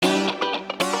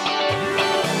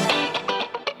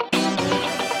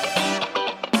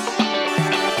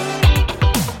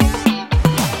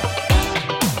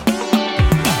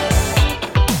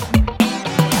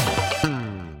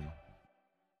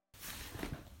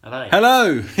Hello.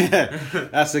 Hello!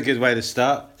 That's a good way to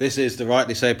start. This is the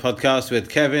Rightly So podcast with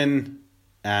Kevin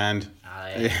and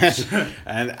Alex.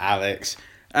 and Alex.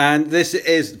 And this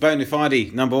is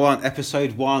Bonafide number 1,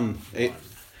 episode 1. So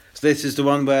this is the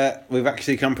one where we've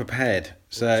actually come prepared.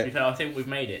 So To be fair, I think we've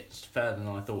made it further than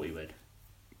I thought we would.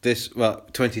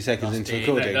 20 seconds into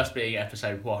recording. That's being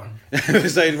episode 1.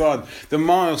 Episode 1. The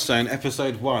milestone,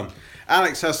 episode 1.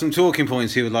 Alex has some talking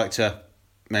points he would like to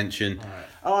mention. Alright.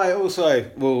 I also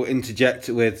will interject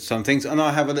with some things, and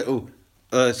I have a little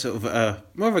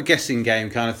more of a guessing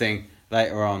game kind of thing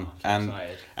later on, and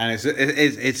it's a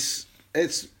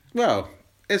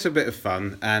bit of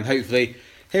fun, and hopefully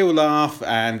he'll laugh,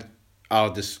 and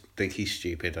I'll just think he's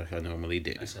stupid like I normally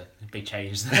do. That's a big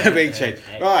change. A big change.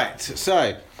 Right,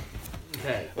 so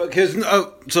Okay. because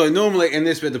normally in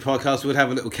this bit of the podcast we'd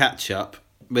have a little catch up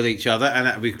with each other, and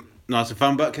that'd be nice and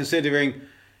fun. But considering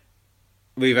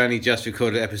we've only just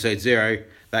recorded episode 0,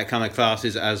 that kind of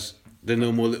classes as the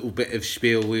normal little bit of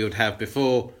spiel we would have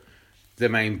before the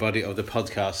main body of the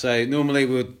podcast. So normally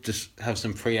we would just have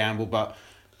some preamble, but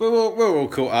we're all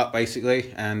caught up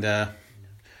basically, and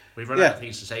We've run out of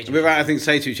things to say to each other. we've run out of things to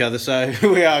say to each other, so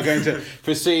we are going to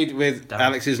proceed with Damn.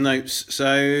 Alex's notes.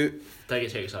 So Don't get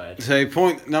too excited. So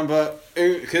point number,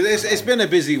 because it's been a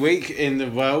busy week in the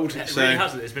world. It so really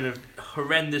hasn't. It's been a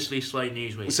horrendously slow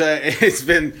news week. so it's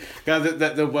been kind of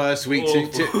the worst week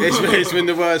it's been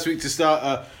the worst week to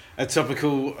start a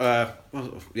topical events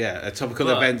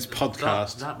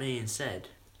podcast. That being said,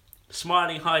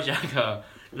 Smiling Hijacker,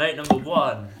 note number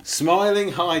 1.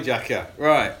 Smiling Hijacker.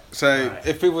 Right. So Right.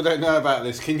 if people don't know about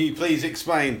this, can you please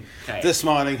explain the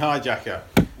Smiling Hijacker?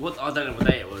 I don't know what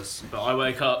day it was, but I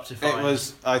woke up to find...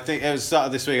 I think it was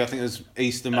started this week. I think it was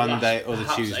Easter Monday or the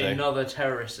perhaps Tuesday. Another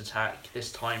terrorist attack,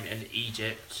 this time in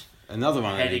Egypt. Another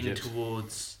one in Heading Egypt.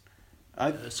 towards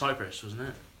Cyprus, wasn't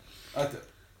it?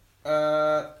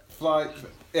 Flight,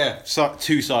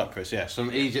 to Cyprus, yes,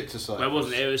 from Egypt to Cyprus. Well, it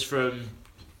wasn't. It was from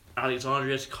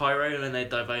Alexandria to Cairo, and then they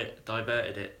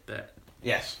diverted it. But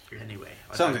Yes, anyway,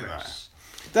 something like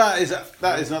that.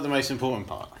 That is not the most important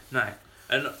part. No,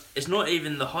 and it's not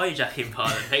even the hijacking part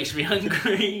that makes me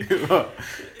angry. What?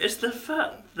 It's the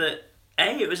fact that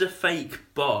it was a fake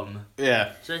bomb.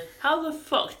 Yeah. So how the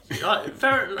fuck? Like,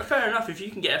 fair enough. If you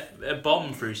can get a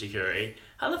bomb through security,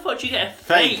 how the fuck do you get a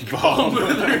fake bomb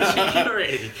through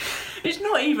security? It's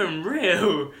not even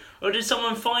real. Or did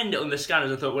someone find it on the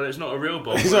scanners and thought, well, it's not a real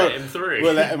bomb, we'll let him through?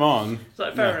 We'll let him on. It's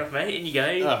like, fair enough, mate, in you go.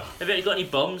 Oh. Have you got any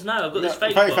bombs? No, I've got this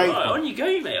fake fake bomb. bomb. Right, on you go,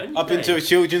 mate, on you I've go. been to a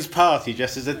children's party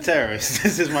dressed as a terrorist.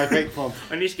 This is my fake bomb.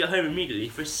 I need to get home immediately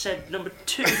for said number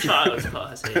 2 child's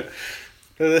party.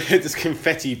 Just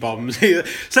confetti bombs.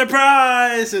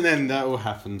 Surprise! And then that all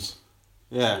happens.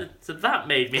 Yeah. So that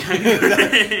made me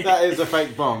angry. that is a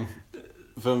fake bomb.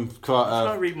 From quite I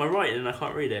can't read my writing and I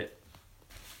can't read it.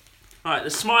 Alright,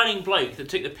 the smiling bloke that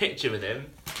took the picture with him.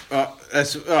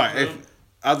 That's right. If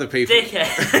other people.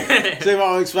 Dickhead. So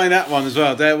I'll explain that one as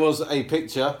well. There was a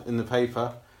picture in the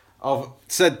paper of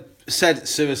said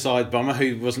suicide bomber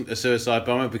who wasn't a suicide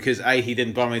bomber because A, he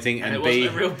didn't bomb anything, and it B,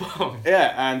 wasn't a real bomb.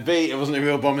 Yeah, and B, it wasn't a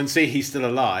real bomb, and C, he's still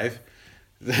alive.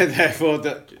 Therefore,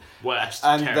 Worst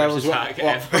and there terrorist was attack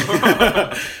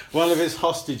ever. one of his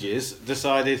hostages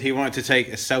decided he wanted to take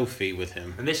a selfie with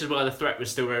him. And this is why the threat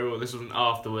was still very real. This wasn't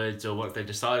afterwards or once they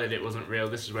decided it wasn't real.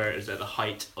 This is where it was at the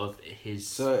height of his.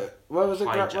 So where was it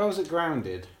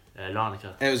grounded?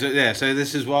 Larnaca. It was So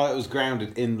this is why it was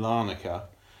grounded in Larnaca.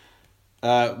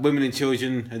 Women and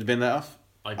children had been let off.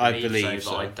 I believe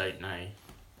so, but I don't know.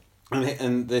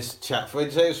 And this chap, did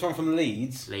you say it was from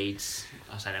Leeds? Leeds.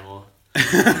 I'll say no more.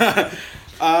 It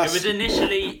It was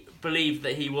initially believed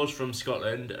that he was from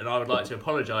Scotland, and I would like to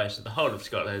apologise to the whole of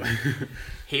Scotland.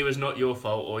 He was not your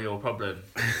fault or your problem.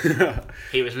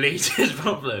 He was Leeds'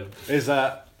 problem. Is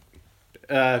that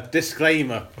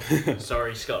disclaimer?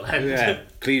 Sorry, Scotland. Yeah,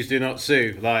 please do not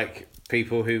sue, like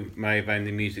people who may have owned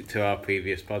the music to our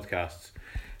previous podcasts,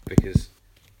 because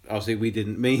obviously we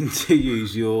didn't mean to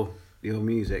use your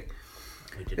music.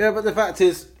 Yeah, but the fact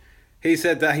is, he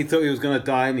said that he thought he was going to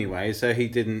die anyway, so he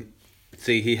didn't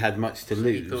see he had much to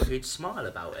lose. He thought he'd smile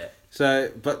about it.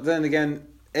 So, but then again,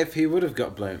 if he would have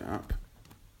got blown up,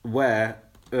 where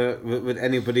would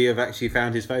anybody have actually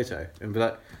found his photo and be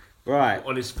like, right,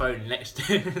 On his phone next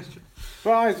to him.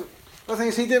 right? The thing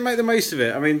is, he didn't make the most of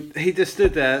it. I mean, he just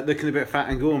stood there looking a bit fat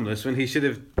and gormless when he should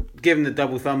have given the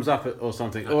double thumbs up or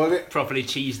something, or Properly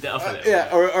cheesed it up a little. yeah,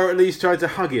 or at least tried to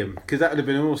hug him, because that would have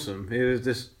been awesome. He was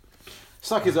just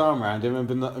stuck his arm around him and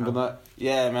been like,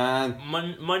 yeah, man.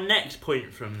 My next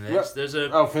point from this, there's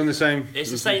a... Oh, from the same... It's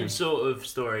the same sort of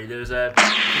story. There's a...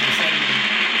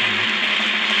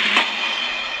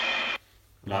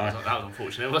 That was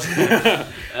unfortunate, wasn't it?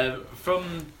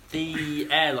 From the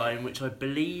airline, which I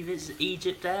believe is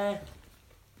Egypt Air.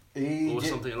 Or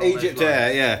something along Egypt those lines.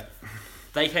 Air, yeah.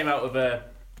 They came out with a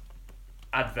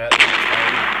advert.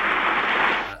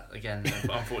 Again,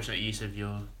 unfortunate use of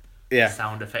your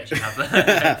sound effects you have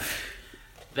there.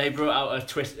 They brought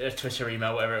out a Twitter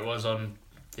email, whatever it was, on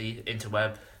the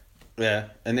interweb. Yeah,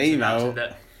 an email.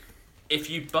 That if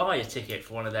you buy a ticket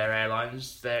for one of their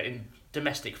airlines, they're in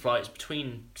domestic flights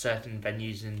between certain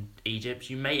venues in Egypt,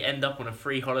 you may end up on a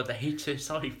free holiday to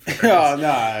Cyprus. Oh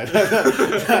no!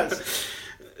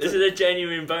 This is a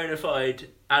genuine bona fide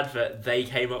advert they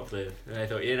came up with, and they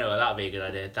thought, you know what, that'd be a good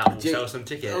idea. That will sell some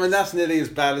tickets. I mean, that's nearly as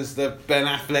bad as the Ben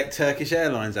Affleck Turkish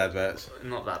Airlines adverts.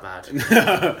 Not that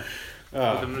bad.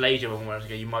 Oh. The Malaysia one where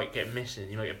you might get missing,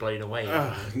 you might get blown away.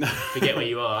 Oh, no. Forget where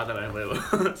you are. I don't know what it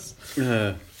was.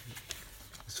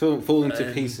 It's falling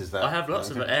to pieces. That I have lots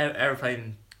of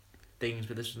aeroplane things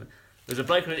with this. There's a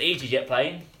bloke on an EasyJet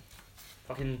plane.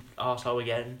 Fucking arsehole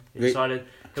again. He decided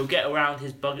he'll get around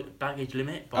his baggage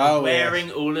limit by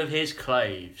wearing all of his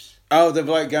clothes. Oh, the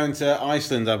bloke going to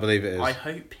Iceland, I believe it is. I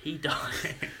hope he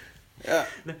dies. Yeah.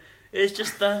 It's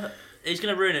just he's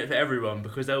going to ruin it for everyone,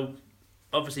 because they'll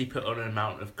obviously put on an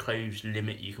amount of clothes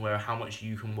limit you can wear, how much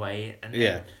you can weigh,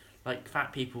 and like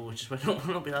fat people will just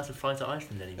not be allowed to fly to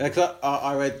Iceland anymore. Because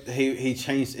I read he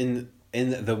changed in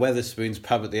the Weatherspoons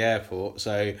pub at the airport,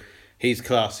 so he's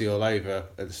classy all over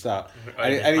at the start.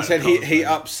 And he said he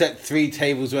upset 3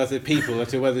 tables worth of people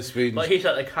at a Weatherspoons. Like he's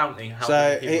like counting how so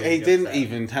many people he didn't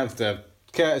even have the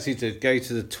courtesy to go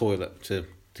to the toilet to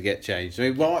get changed. I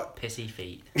mean, what? Pissy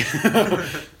feet.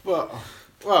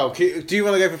 Well, do you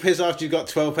want to go for piss after you've got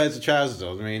 12 pairs of trousers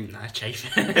on? I mean... Nah, chafe.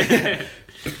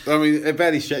 I mean, it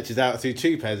barely stretches out through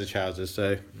 2 pairs of trousers,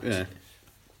 so, yeah.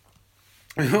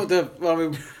 What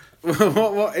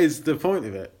is the point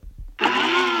of it?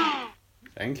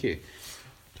 Thank you.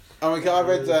 Oh my God, I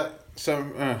read that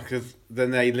because then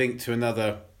they linked to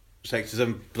another section.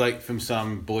 Some bloke from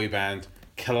some boy band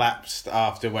collapsed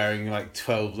after wearing like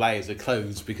 12 layers of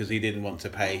clothes because he didn't want to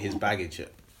pay his baggage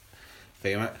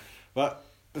thing. But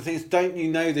the thing is, don't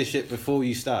you know this shit before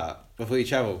you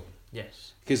travel?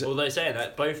 Yes. Because although saying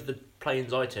that, both of the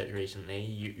planes I took recently,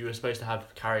 you were supposed to have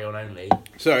carry on only.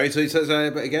 Sorry, so say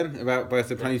a bit again about both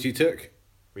the planes you took?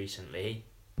 Recently.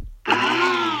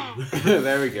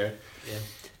 There we go. Yeah.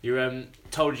 You're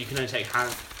told you can only take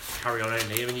carry on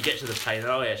only, and when you get to the plane,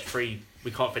 oh yeah, it's free.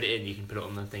 We can't fit it in. You can put it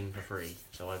on the thing for free.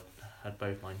 So I had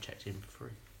both mine checked in for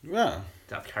free. Wow.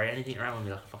 Don't have to carry anything around with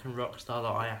me like a fucking rock star that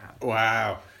I am.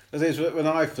 Wow. The thing is, when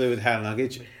I flew with hand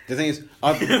luggage, the thing is,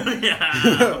 when I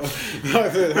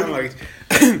flew with hand luggage,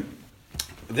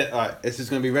 this is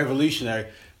going to be revolutionary,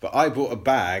 but I bought a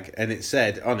bag and it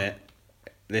said on it,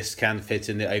 this can fit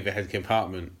in the overhead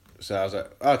compartment. So I was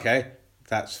like, okay,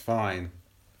 that's fine.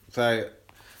 So,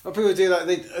 what people do,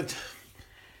 like,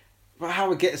 but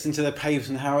how it gets into the papers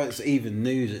and how it's even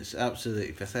news, it's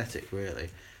absolutely pathetic, really.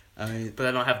 I mean, but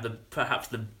then I have perhaps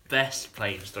the best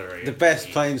plane story. The best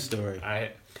plane story.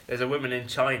 Right. There's a woman in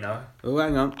China. Oh,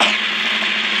 hang on.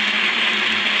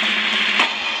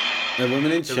 A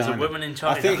woman in China. There was a woman in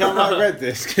China. I think I might have read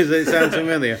this because it sounds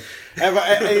familiar.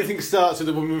 Anything starts with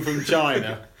a woman from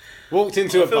China. Walked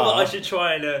into a bar. I feel like I should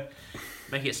try and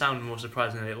make it sound more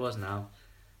surprising than it was now.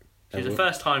 She's a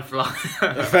first-time flyer.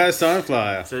 A first-time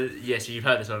flyer. So, yes, you've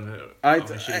heard this one.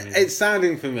 It's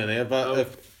sounding familiar, but...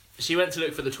 she went to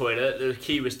look for the toilet. The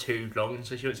queue was too long,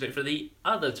 so she went to look for the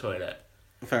other toilet.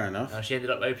 Fair enough. She ended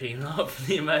up opening up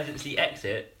the emergency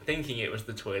exit, thinking it was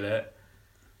the toilet.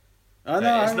 Oh,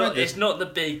 no, it's not the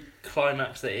big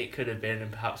climax that it could have been,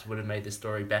 and perhaps would have made the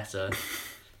story better.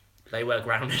 They were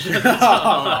grounded at the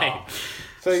time.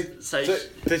 So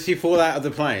did she fall out of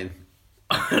the plane?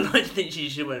 I think she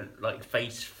should have went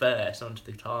face first onto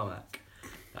the tarmac.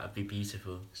 That would be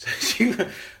beautiful. So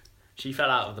she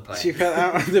fell out of the plane. She fell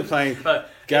out of the plane,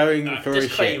 going for a shit.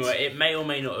 Disclaimer, it may or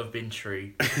may not have been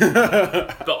true.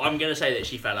 But I'm going to say that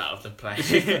she fell out of the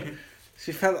plane.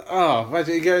 She fell... Oh, why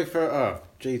did you go for... Oh,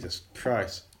 Jesus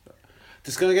Christ.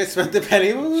 Just going to go spend the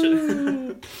penny.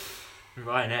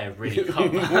 Ryanair really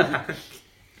come back.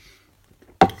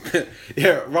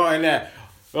 Yeah, Ryanair.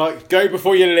 Like, go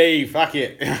before you leave. Fuck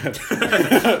it.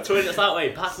 Toilets that way.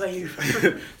 Back where you...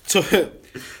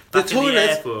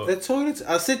 The toilets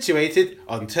are situated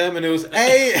on terminals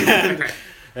A and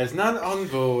there's none on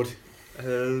board.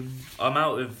 I'm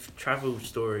out of travel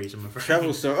stories, I'm afraid.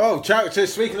 Travel story. Oh, so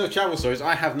speaking of travel stories,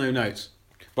 I have no notes,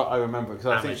 but I remember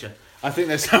because I think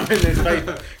there's some in this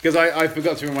paper because I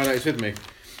forgot to bring my notes with me.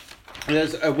 And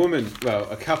there's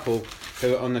a couple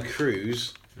who were on the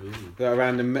cruise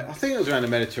around I think it was around the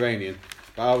Mediterranean,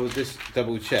 but I will just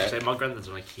double check. So my granddad's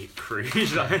on a cute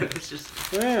cruise. Like, it's just.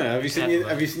 Yeah, have you seen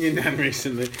your nan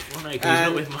recently? Well, no, 'cause he's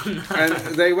not with my nan.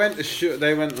 And they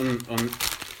went on.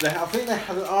 I think they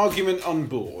had an argument on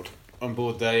board on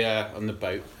the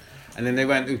boat, and then they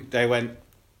left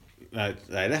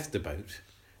the boat.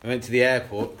 They went to the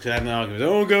airport because they had an argument.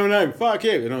 Oh, I'm going home. Fuck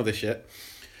you and all this shit.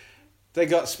 They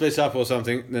got split up or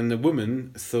something. Then the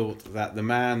woman thought that the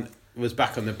man was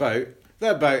back on the boat.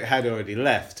 The boat had already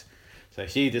left, so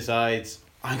she decides,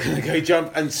 I'm gonna go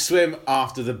jump and swim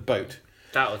after the boat.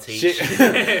 That'll teach.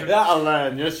 That'll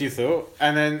learn. Yes, she thought.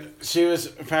 And then she was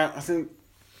about, I think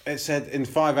it said in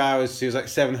 5 hours she was like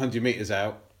 700 meters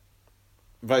out.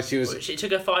 But she was. It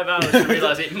took her 5 hours to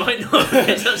realise it might not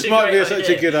be such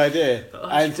a good idea.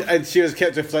 And she was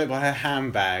kept afloat by her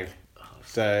handbag.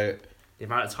 So. The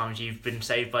amount of times you've been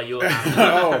saved by your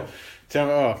handbag. Tell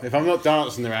me off. If I'm not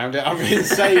dancing around it, I'm being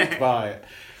saved by it.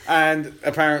 And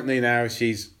apparently now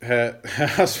her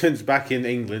husband's back in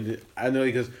England, and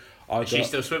he goes, she's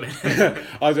still swimming.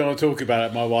 I don't want to talk about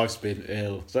it. My wife's been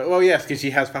ill. So, well, yes, because she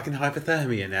has fucking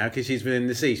hypothermia now because she's been in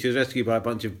the sea. She was rescued by a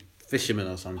bunch of fishermen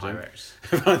or something. Pirates.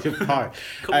 A bunch of pirates.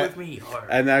 Come with me, pirates.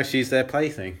 And now she's their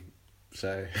plaything.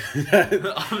 So.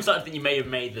 I'm starting to think you may have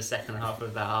made the second half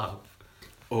of that up.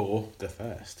 Or the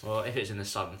first. Well, if it's in the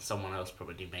sun, someone else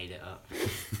probably made it up.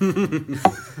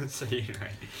 So, you know.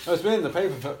 Oh, it's been in the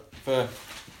paper for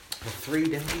 3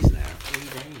 days now.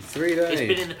 3 days. It's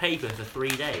been in the paper for 3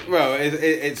 days. Well,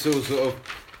 it's all sort of,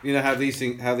 you know how these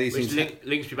things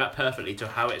links me back perfectly to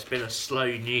how it's been a slow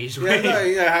news week. week. Yeah, no,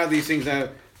 you know how these things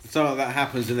something like that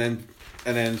happens, and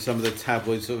then some of the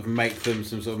tabloids sort of make them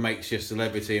some sort of makeshift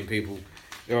celebrity, and people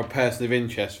are a person of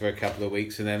interest for a couple of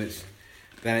weeks, and then it's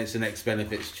an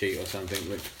ex-benefits cheat or something,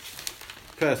 which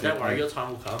personally... Don't worry, your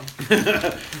time will come.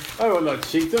 I will not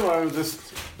cheat them, I will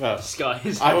just... Well,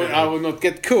 Skies. I will not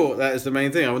get caught, that is the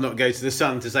main thing. I will not go to the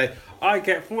Sun to say, I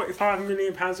get £45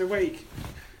 million a week.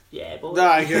 Yeah, boy. No,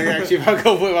 actually, if I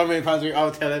got £45 million a week,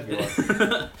 I'll tell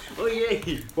everyone. Oh,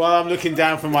 yeah. While I'm looking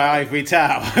down from my ivory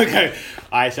tower, okay,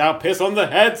 I shall piss on the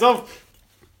heads of...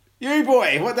 You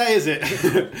boy, what day is it?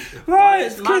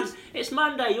 Right, it's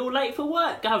Monday. You're late for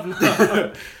work,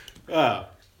 Governor.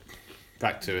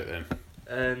 Back to it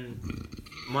then.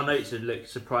 My notes look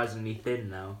surprisingly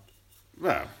thin now.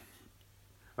 Well,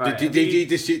 right, did you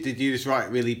just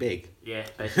write really big? Yeah,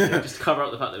 basically, just to cover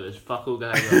up the fact that there was fuck all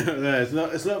going on. No,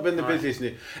 it's not been the busiest.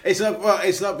 It's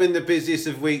not been the busiest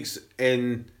of weeks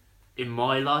in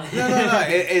my life. No.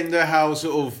 In the how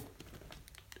sort of.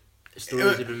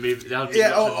 Stories have been moved. There have been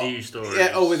lots of news stories.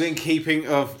 Yeah, or within keeping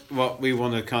of what we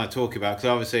want to kind of talk about. Because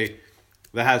obviously,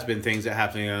 there has been things that are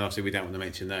happening, and obviously we don't want to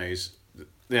mention those. You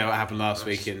know, what happened last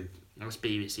week in... That's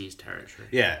BBC's territory.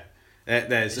 Yeah.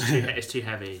 It's too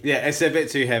heavy. Yeah, it's a bit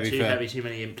too heavy. Too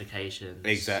many implications.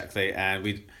 Exactly, and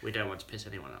we don't want to piss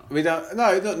anyone off. We don't...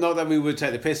 No, not that we would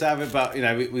take the piss out of it, but, you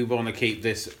know, we want to keep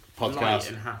this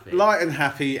podcast... Light and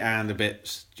happy and a bit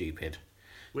stupid.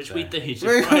 Which we do,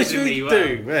 surprisingly well.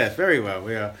 Which we do, yeah, very well,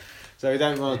 we are. So we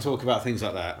don't want to talk about things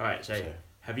like that. Alright, so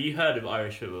have you heard of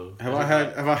Irish football? Have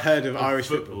I heard of Irish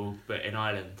football? But in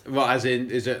Ireland. What, as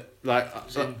in, is it like...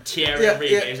 Thierry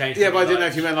Henry, but I didn't know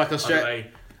if you meant like Australia.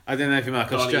 I didn't know if you meant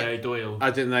like Australia. Doyle.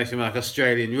 I didn't know if you meant like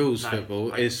Australian rules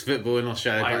football. It's football in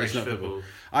Australia, but it's not football.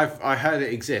 I heard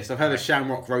it exists. I've heard of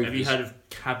Shamrock Rovers. Have you heard of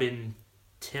Cabin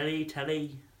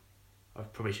Telly? I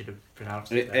probably should have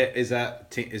pronounced it. Is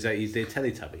that the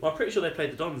Teletubby? Well, I'm pretty sure they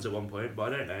played the Dons at one point,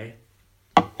 but I don't know.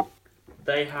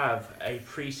 They have a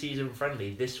pre-season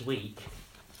friendly this week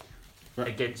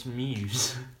against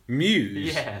Muse.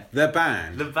 Muse? Yeah. The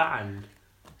band? The band.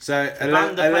 So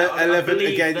 11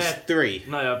 against 3?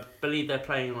 No, I believe they're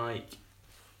playing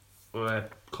or a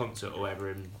concert or whatever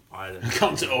in Ireland. A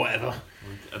concert or whatever.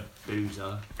 A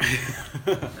boozer.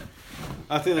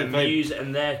 I think they played... Muse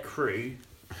and their crew...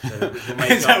 So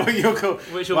is that what you're called?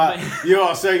 You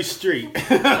are so street.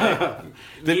 The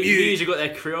Muse have got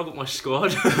their crew, I've got my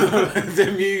squad.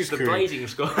 The Muse crew. The Blazing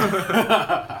squad.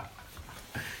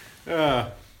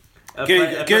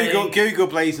 Google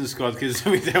Blazing Squad because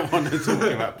we don't want to talk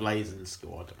about Blazing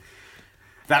Squad.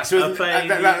 That's with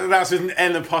an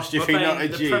N apostrophe, not a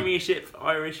G. The Premiership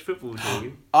Irish football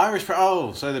team.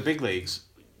 So the big leagues.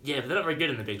 Yeah, but they're not very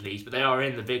good in the big leagues, but they are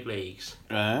in the big leagues.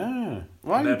 Why?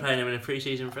 They're playing them in a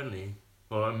pre-season friendly.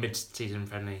 Or a mid-season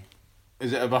friendly.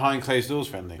 Is it a behind closed doors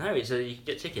friendly? No, you can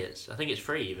get tickets. I think it's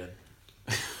free even.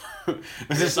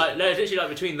 It's literally like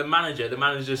between the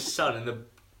manager's son and the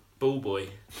ball boy.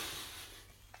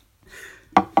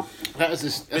 This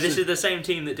is the same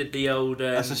team that did the old...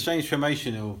 that's a strange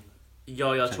promotional...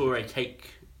 Yaya Toure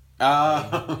cake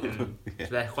So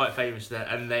they're quite famous there,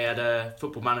 and they had a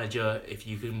Football Manager. If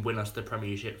you can win us the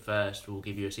Premiership first, we'll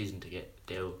give you a season ticket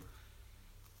deal.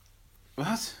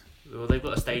 What? Well, they've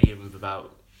got a stadium with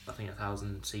about, I think,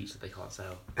 1,000 seats that they can't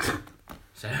sell.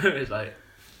 So it's like,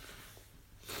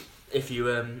 if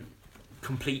you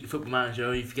complete Football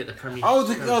Manager, if you get the Premiership. Oh,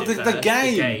 the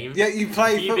game. Yeah, you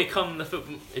play. If you become the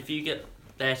football, if you get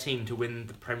their team to win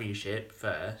the Premiership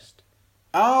first.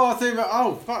 Oh, I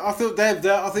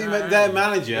thought you meant their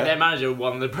manager. If their manager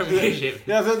won the Premiership.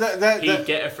 Yeah, I thought he'd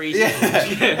get a free season. Yeah.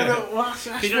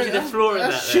 He don't see the floor in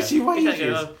that. Shitty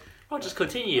wages. I'll just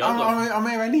continue. I'm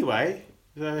here anyway.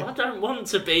 So. I don't want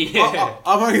to be here.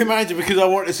 I'm only the manager because I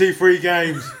want to see 3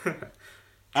 games.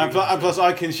 and plus,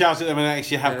 I can shout at them and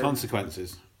actually have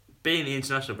consequences. Being the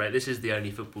international break, this is the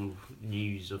only football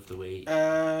news of the week.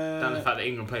 Than the fact that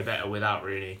England play better without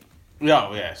Rooney.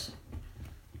 Oh, yes.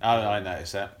 I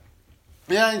noticed that.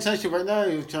 Yeah, international break. No,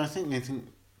 I'm trying to think.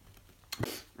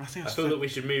 I feel that we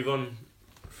should move on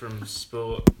from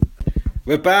sport.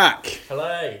 We're back.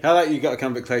 Hello. You got to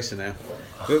come a bit closer now.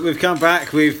 We've come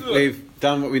back. We've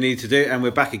done what we need to do, and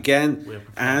we're back again.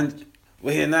 And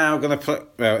we are now going to play.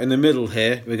 Well, in the middle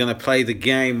here, we're going to play the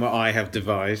game that I have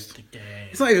devised.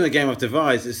 It's not even a game I've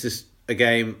devised. It's just a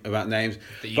game about names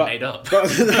that you made up.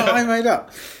 That I made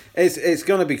up. It's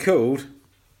going to be called.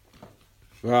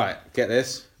 Right, get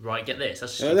this.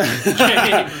 That's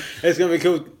It's going to be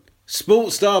called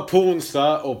Sports Star, Porn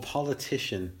Star, or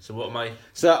Politician. So what am I?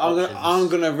 So I'm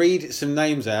gonna read some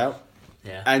names out.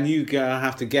 Yeah. And you gonna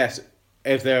have to guess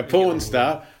if they're a porn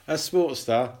star, a sports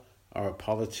star, or a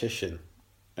politician.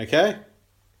 Okay?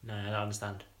 No, I don't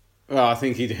understand. Well, I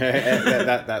think you do.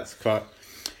 That's quite.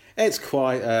 It's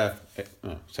quite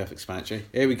self-explanatory.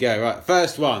 Here we go. Right,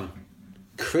 first one.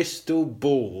 Crystal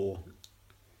ball.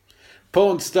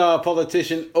 Porn star,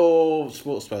 politician, or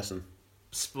sports person?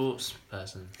 Sports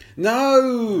person.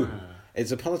 No!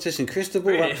 It's a politician. Crystal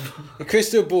ball. Really?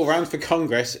 Crystal ball ran for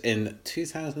Congress in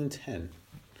 2010.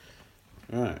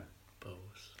 Right.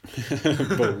 Balls.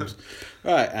 Balls.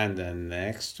 Right, and the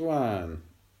next one.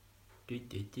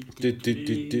 If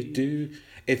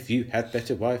you had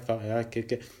better Wi-Fi, I could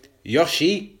get...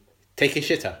 Yoshi, take a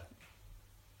shitter.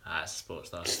 That's a sports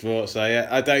star. Sports star, yeah.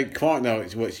 I don't quite know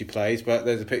what she plays, but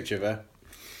there's a picture of her.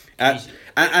 And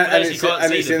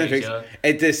it's in the picture.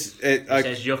 It says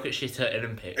Rocket Shitter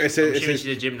Olympics. I'm assuming she's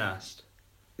a gymnast.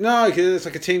 No, because it's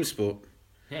like a team sport.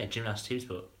 Yeah, gymnast, team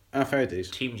sport. Oh, fair dues.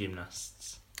 Team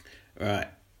gymnasts. Right.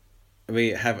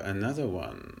 We have another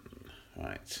one.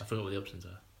 Right. I forgot what the options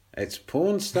are. It's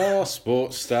porn star,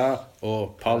 sports star,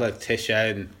 or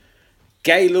politician.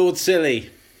 Gaylord Silly.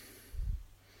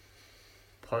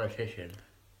 Politician.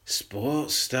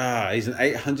 Sports star. He's an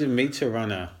 800-metre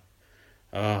runner.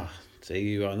 Oh, so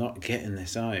you are not getting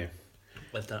this, are you?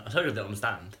 I told you I don't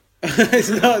understand. It's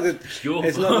not the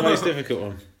most difficult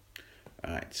one.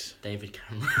 Right. David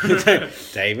Cameron.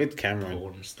 David Cameron.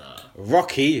 Porn star.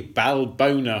 Rocky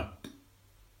Balboa.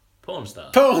 Porn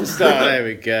star. Porn star. There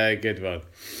we go. Good one.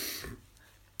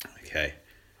 Okay.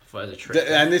 I thought it was a trick.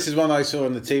 And this is one I saw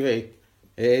on the TV.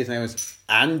 His name was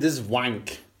Anders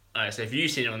Wank. Alright, so if you've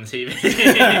seen it on the TV.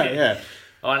 Yeah.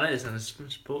 Oh, I know this on the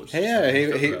sports. Yeah, he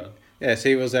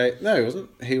was a... No, he wasn't.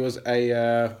 He was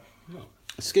a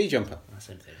ski jumper.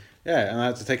 Same thing. Yeah, and I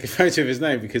had to take a photo of his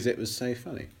name because it was so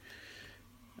funny.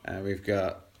 We've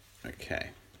got... Okay.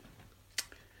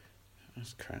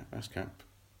 That's crap. That's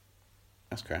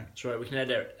right, we can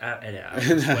edit out.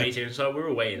 Just waiting. So we're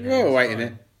all waiting. We're all waiting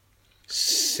it.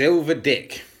 Silver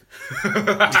Dick.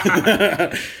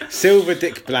 Silver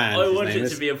Dick Bland. I want it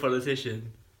to be a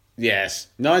politician. Yes.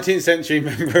 19th century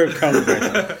member of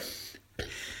Congress.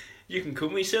 You can call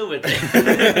me Silver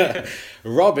Dick.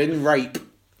 Robin Rape.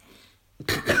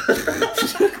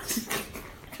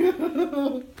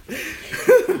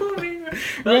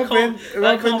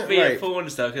 That can't be a porn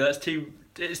star because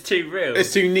it's too real.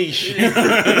 It's too niche.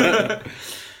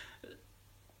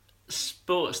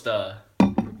 Sports star.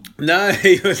 No,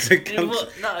 he was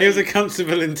a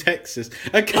constable in Texas.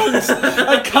 A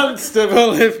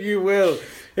constable, if you will.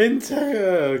 Good.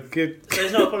 So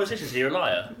he's not a politician, so you're a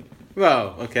liar.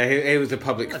 Well, okay, he was a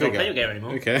public figure. I don't play your game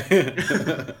anymore. Okay.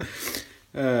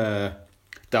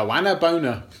 Dawana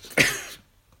Boner.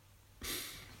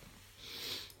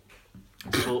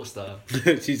 Sports star.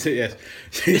 She's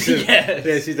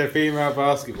a female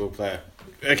basketball player.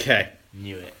 Okay.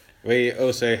 Knew it. We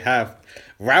also have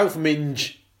Ralph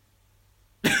Minge.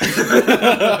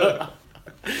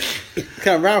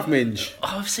 Come on, Ralph Minge.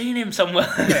 Oh, I've seen him somewhere.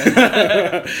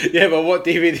 Yeah, but what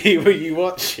DVD were you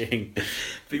watching?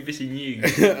 BBC News.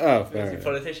 Oh, Is he a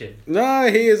politician?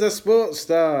 No, he is a sports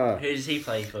star. Who does he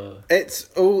play for? It's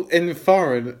all in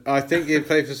foreign. I think he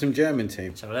played for some German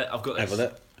teams. Have a look. I've got this. Have a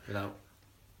look. Without.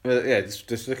 Well, yeah,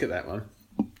 just look at that one.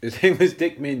 His name was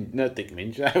Dick Min. Not Dick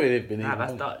Minch. That would have been.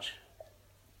 That's Dutch.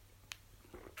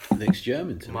 Looks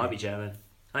German to It me. might be German.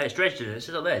 Oh, yeah, it's Dresden. It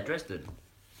says up there, Dresden.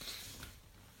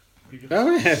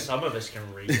 Oh yeah. Some of us can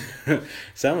read.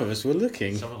 Some of us were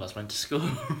looking. Some of us went to school.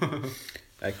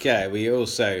 Okay, we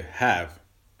also have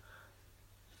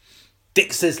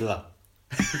Dick Sizzler.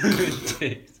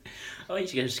 I used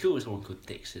to go to school with someone called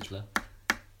Dick Sizzler.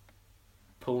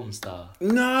 Porn star.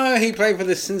 No, he played for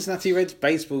the Cincinnati Reds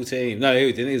baseball team. No,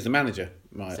 he didn't. He was the manager.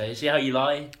 Right. So you see how you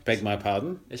lie? Beg my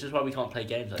pardon. This is why we can't play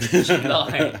games like this. You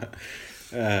lie.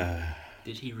 Uh,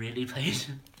 Did he really play?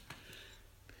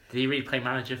 Did he really play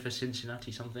manager for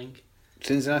Cincinnati something?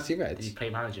 Cincinnati Did Reds. he play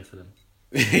manager for them?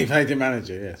 He played the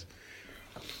manager. Yes.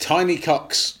 Tiny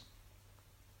Cox.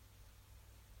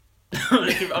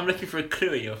 I'm looking for a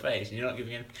clue in your face, and you're not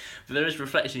giving it. But there is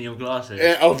reflection in your glasses.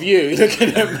 Of you looking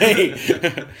at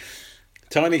me.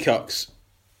 Tiny Cox.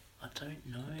 I don't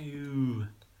know.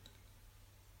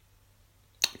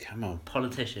 Come on.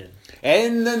 Politician.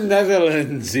 In the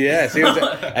Netherlands, yes. He was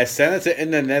a senator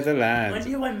in the When Netherlands.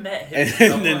 did I met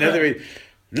him? In the Netherlands.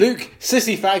 Luke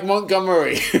Sissyfag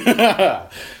Montgomery.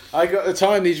 I got the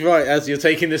timings right as you're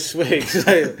taking the swig.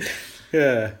 So,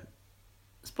 yeah.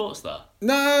 Sports star.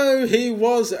 No, he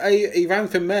ran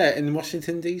for mayor in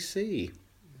Washington DC.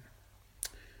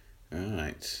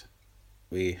 Right.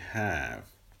 We have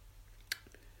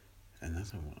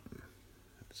another one.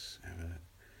 Let's have a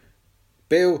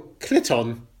Bill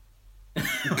Clinton.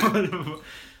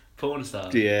 Porn star.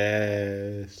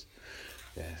 Yes.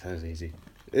 Yeah, that was easy.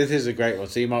 This is a great one,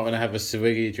 so you might want to have a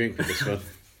swiggy drink with this one.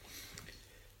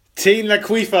 Teen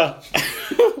Laquifa.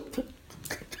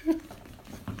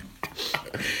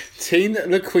 Teen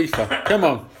Laquifa. Come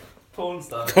on. Porn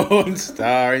star. Porn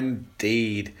star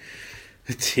indeed.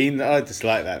 Teen. I just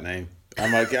like that name. I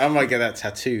might get that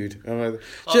tattooed. I'll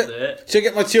Should do it. I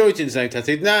get my children's name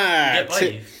tattooed? Nah. Get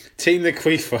both. Teen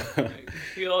Laquifa.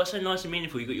 Oh, it's so nice and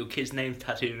meaningful. You got your kid's name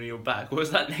tattooed on your back. What's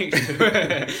that next to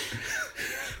it?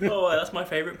 Oh, that's my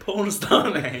favourite porn star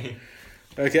name.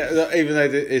 Okay, even though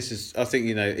it's just, I think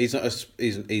he's not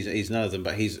he's none of them,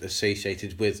 but he's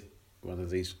associated with one of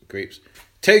these groups.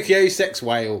 Tokyo Sex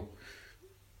Whale.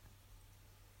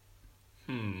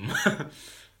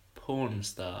 Porn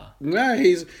star. No,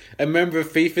 he's a member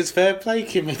of FIFA's Fair Play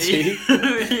Committee.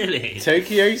 Really?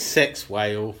 Tokyo Sex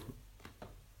Whale.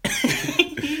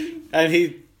 And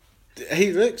he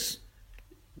looks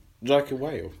like a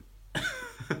whale.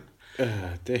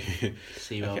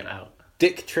 Seatbelt out.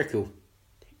 Dick Trickle.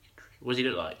 What does he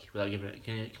look like? Without giving it,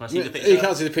 can I see the picture? You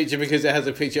can't see the picture because it has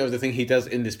a picture of the thing he does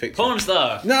in this picture. Porn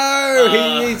star. No,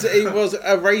 he was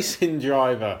a racing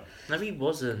driver. No, he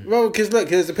wasn't. Well, because look,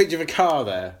 there's a picture of a car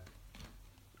there.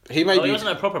 He wasn't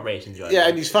a proper racing driver. Yeah,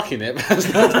 and he's fucking it.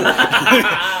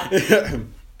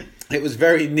 It was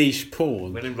very niche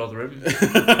porn. William Rotherham.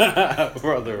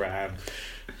 Rotherham.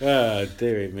 Oh,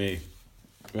 dearie me.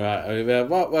 Right,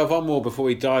 well, one more before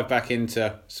we dive back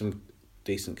into some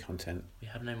decent content. We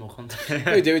have no more content.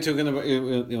 We do. We're talking about.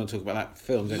 You want to talk about that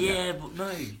film, don't you? Yeah, but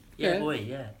no. Yeah, boy,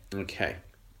 yeah. Okay.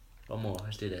 One more.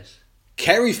 Let's do this.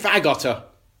 Kerry Fagotter.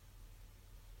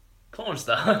 Porn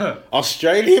star.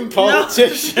 Australian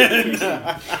politician.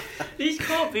 These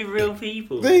can't be real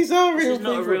people. These are real This is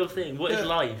not people. a real thing. What is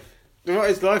life? What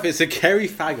is life? It's a Kerry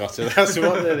Fagotter. That's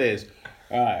what it is.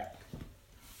 Alright.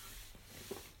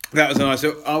 That was nice.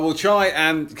 So I will try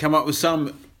and come up with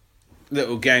some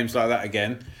little games like that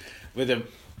again with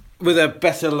a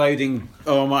better loading,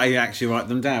 or I might actually write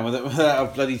them down without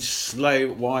a bloody slow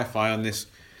Wi-Fi on this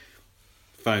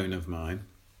phone of mine.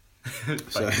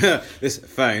 So this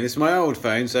phone, it's my old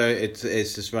phone, so it's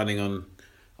just running on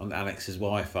Alex's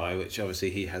Wi-Fi, which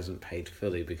obviously he hasn't paid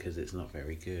fully because it's not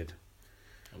very good.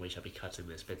 We shall be cutting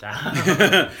this bit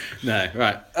down. No,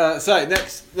 right. So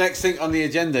next thing on the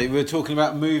agenda, we're talking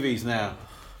about movies now.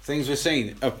 Things we've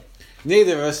seen.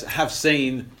 Neither of us have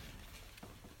seen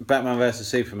Batman vs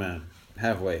Superman,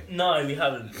 have we? No, we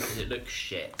haven't, because it looks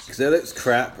shit. Because it looks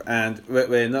crap, and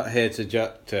we're not here to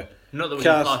not that we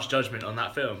can pass judgment on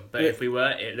that film, but if we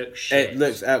were, it looks shit. It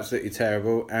looks absolutely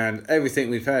terrible, and everything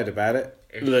we've heard about it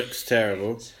looks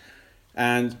terrible.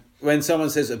 And when someone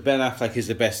says that Ben Affleck is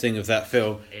the best thing of that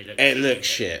film, it looks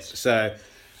shit. So,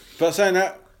 but saying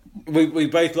that, we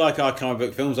both like our comic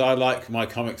book films. I like my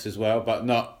comics as well, but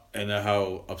not in a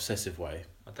whole obsessive way.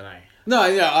 I don't know. No,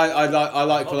 yeah, I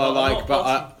like what I like,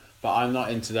 but I'm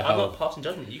not into the whole. I'm not passing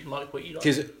judgment. You can like what you like.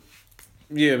 Because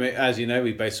you and me, as you know,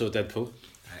 we both saw Deadpool.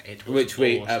 It was which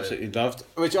we awesome. absolutely loved,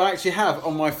 which I actually have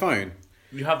on my phone.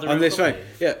 You have the On real this phone, copy?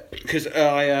 yeah, because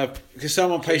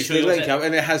someone So you pasted sure the it was link it? up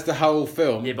and it has the whole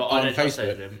film Yeah, but on I don't trust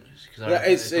Facebook. them. Yeah,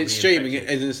 it's streaming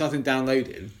and there's nothing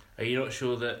downloading. Are you not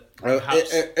sure that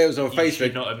Perhaps it was on you Facebook.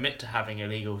 should not admit to having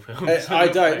illegal films? I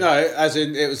don't know, as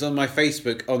in it was on my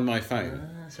Facebook on my phone.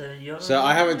 So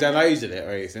I haven't downloaded it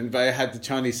or anything, but it had the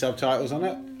Chinese subtitles on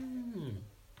it.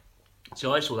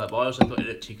 So I saw that, but I also thought it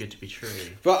looked too good to be true.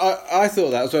 But I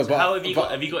thought that as well. So but how have you got?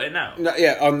 Have you got it now? No,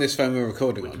 yeah, on this phone we're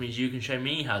recording Which on. means you can show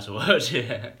me how to watch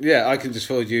it. Yeah, I can just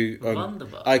forward you.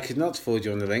 Wonderful. I could not forward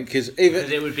you on the link Because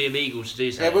it would be illegal to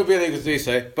do so. It would be illegal to do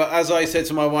so. But as I said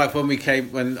to my wife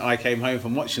when I came home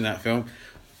from watching that film,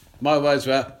 my words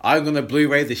were, "I'm going to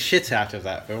Blu-ray the shit out of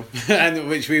that film," and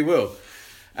which we will.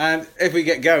 And if we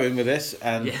get going with this,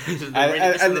 and this is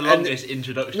the longest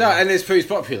introduction. No, and this proves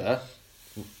popular.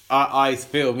 I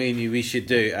feel me and you, we should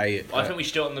do a. I think we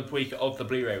should do it on the week of the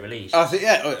Blu-ray release. I think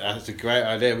that's a great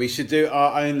idea. We should do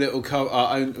our own little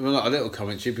well, not a little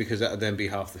commentary because that would then be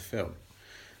half the film.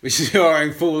 We should do our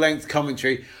own full length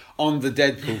commentary on the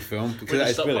Deadpool film because that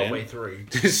is brilliant. Halfway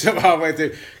through. Stop halfway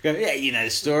through. Go, yeah, you know the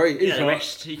story. You know the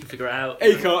rest. You can figure it out.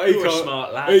 He can't. You're a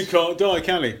smart lad. He can't die,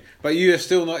 can he? But you have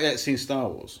still not yet seen Star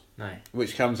Wars. No.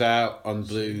 Which comes out on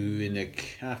Blue in a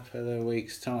couple of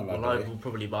weeks' time. Well, I will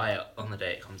probably buy it on the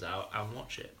day it comes out and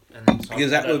watch it. And then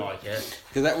because I don't like it.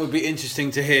 Because that would be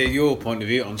interesting to hear your point of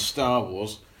view on Star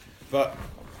Wars. But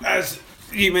as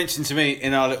you mentioned to me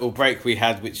in our little break we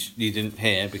had, which you didn't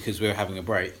hear because we were having a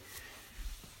break.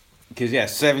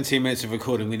 Because 17 minutes of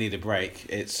recording, we need a break.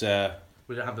 It's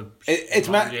we don't have the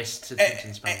longest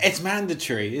attention span. It's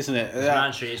mandatory, isn't it? It's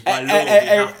mandatory. It's by law. We have to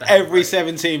have every a break.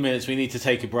 17 minutes, we need to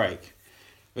take a break,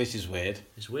 which is weird.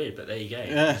 It's weird, but there you go.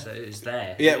 Yeah. It's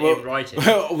there. Yeah,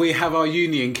 well, we have our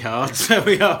union card, so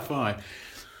we are fine.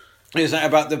 Is that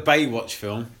about the Baywatch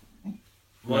film?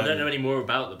 Well, I don't know any more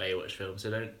about the Baywatch film,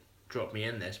 so don't drop me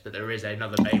in this. But there is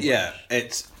another Baywatch. Yeah,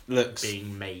 it looks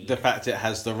being made. The fact it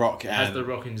has The Rock and has The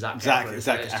Rock and Zac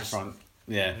Efron. Efron.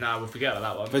 Yeah. No, we'll forget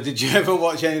about that one. But did you ever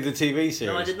watch any of the TV series?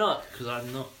 No, I did not, because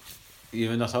I'm not You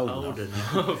were not old old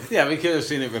enough. enough. Yeah, we could have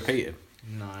seen it repeated.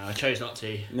 No, I chose not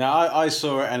to. No, I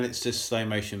saw it and it's just slow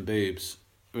motion boobs,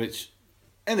 which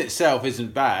in itself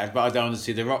isn't bad, but I don't want to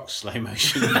see The Rock's slow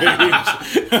motion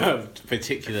boobs,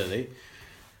 particularly.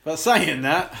 But saying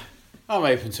that, I'm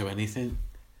open to anything.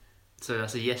 So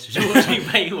that's a yes to watching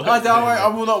Baywatch. I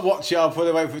will not watch it. I'll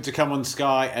probably wait for it to come on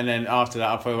Sky, and then after that,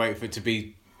 I'll probably wait for it to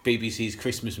be BBC's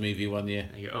Christmas movie one year.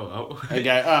 And you go, I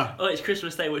go, oh, it's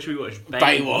Christmas Day. What should we watch?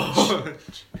 Baywatch.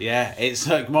 Yeah, it's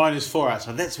like -4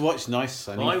 outside. Let's watch nice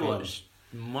sunny I films. watched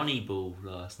Moneyball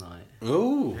last night.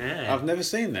 Ooh, Yeah. I've never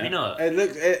seen that. You know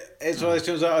it's one of those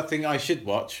films that I think I should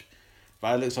watch,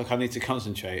 but it looks like I need to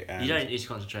concentrate. And... You don't need to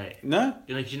concentrate. No,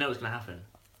 You know what's going to happen.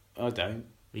 I don't.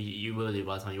 You will do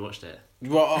by the time you watched it.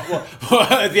 What,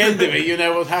 at the end of it, you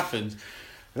know what happens.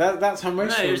 That's how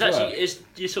most No, it was films actually work. it's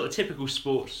your sort of typical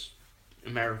sports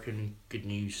American good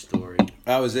news story.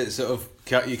 That was it. Sort of,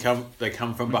 they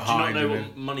come from behind. Do you not know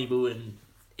and what Moneyball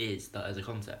is? That as a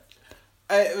concept.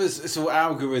 It's all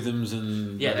algorithms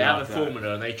and Yeah, they have a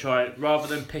formula and they try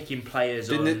rather than picking players.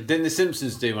 Didn't the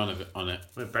Simpsons do one of it on it?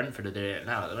 Well, Brentford are doing it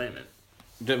now at the moment.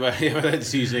 They're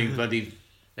just using bloody.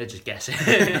 They're just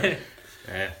guessing.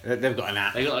 Yeah, they've got an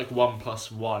app. They got like 1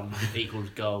 + 1 equals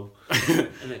goal,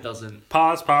 and it doesn't.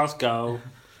 Pass, go.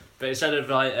 But instead of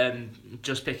like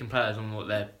just picking players on what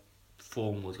their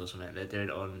form was or something, they're doing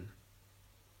it on.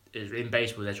 In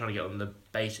baseball, they're trying to get on the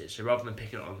bases. So rather than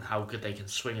picking it on how good they can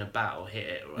swing a bat or hit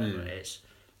it or whatever, it's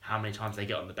how many times they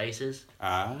get on the bases.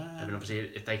 Ah. I mean,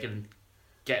 obviously, if they can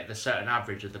get the certain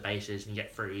average of the bases and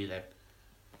get through, they're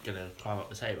gonna climb up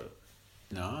the table.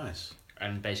 Nice.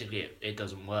 And basically, it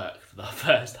doesn't work for the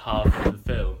first half of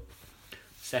the film.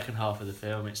 Second half of the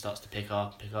film, it starts to pick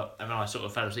up, and then I sort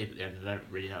of fell asleep at the end. I don't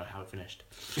really know how it finished.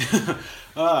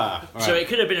 Right. So it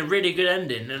could have been a really good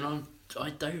ending, and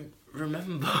I don't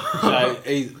remember.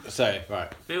 So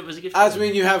right. It was a good. As film. me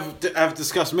and you have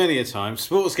discussed many a time,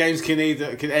 sports games can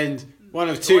end one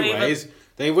of two ways: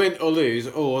 they win or lose,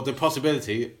 or the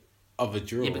possibility of a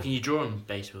draw. Yeah, but can you draw in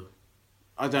baseball?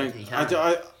 I don't. You I, can.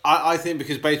 don't I think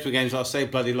because baseball games are so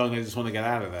bloody long, they just want to get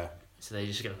out of there. So they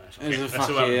just go. There's a That's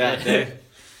fucking all yeah. I'm doing.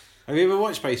 Have you ever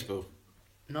watched baseball?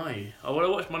 No. Oh, well, I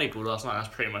watched Moneyball last night. That's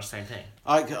pretty much the same thing.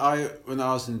 I when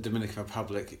I was in Dominican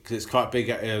Republic, because it's quite big,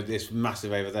 it's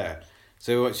massive over there.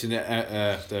 So we're watching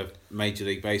the Major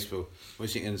League Baseball,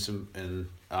 watching it in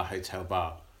our hotel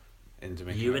bar in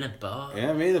Dominican. You in a bar?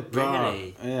 Yeah, me in a bar.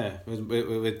 Really? Yeah,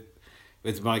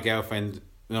 with my girlfriend,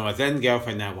 no, my then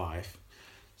girlfriend, now wife.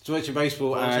 So watching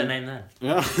baseball. What's her name then?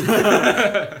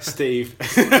 Yeah. Steve.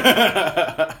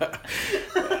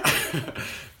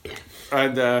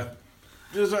 And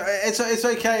it's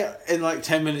okay in like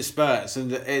 10-minute spurts,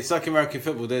 and it's like American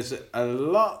football. There's a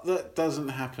lot that doesn't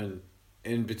happen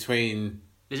in between.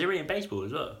 Is it really in baseball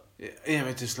as well? Yeah,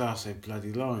 it just lasts so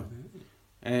bloody long.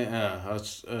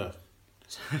 It's a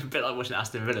bit like watching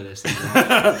Aston Villa this season.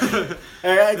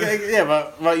 Yeah,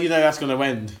 but you know that's going to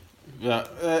end.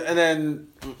 And then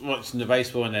watching the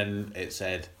baseball, and then it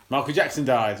said Michael Jackson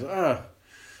died.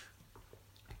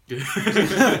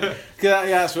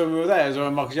 That's when we were there. It was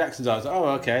when Michael Jackson died. Oh,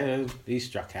 okay, he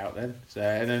struck out then. So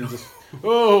and then just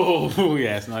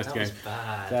yeah, it's nice that game. Was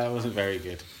bad. That wasn't very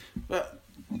good.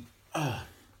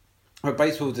 But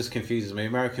baseball just confuses me.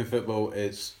 American football,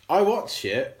 I watch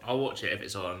it. I'll watch it if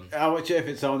it's on. I'll watch it if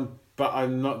it's on, but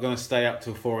I'm not going to stay up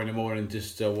till 4 a.m.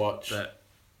 just to watch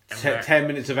 10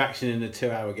 minutes of action in a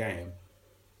 2-hour game.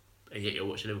 And yet you'll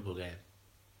watch a Liverpool game.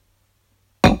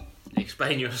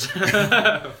 Explain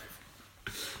yourself.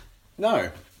 No.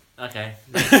 Okay.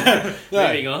 No.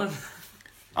 Moving on.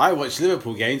 I watch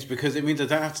Liverpool games because it means I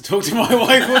don't have to talk to my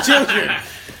wife or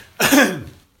children.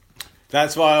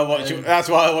 That's why I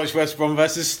watch West Brom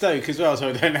versus Stoke as well, so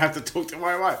I don't have to talk to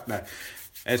my wife. No,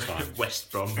 it's fine. West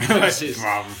Brom West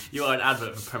Brom. You are an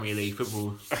advert for Premier League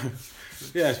football.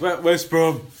 Yes, West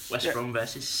Brom. West Brom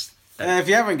versus Stoke. If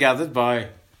you haven't gathered by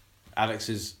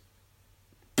Alex's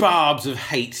barbs of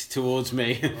hate towards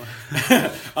me,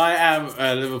 I am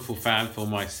a Liverpool fan for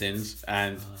my sins,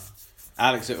 and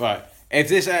Alex, right, if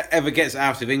this ever gets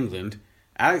out of England,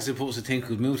 Alex supports a team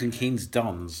called Milton Keynes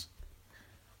Dons.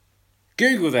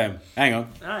 Google them. Hang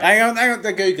on,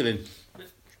 they're Googling.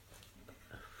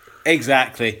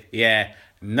 Exactly, yeah.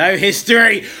 No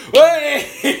history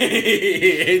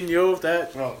in your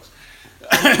dirt box.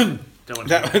 Don't want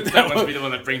to be the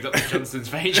one that brings up the Johnson's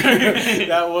page.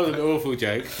 That was an awful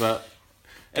joke, but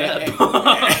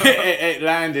it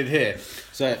landed here.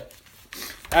 So,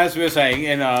 as we were saying,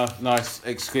 in our nice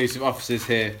exclusive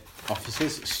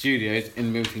studios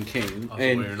in Milton Keynes,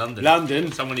 in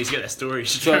London. Someone needs to get their story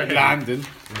straight. London.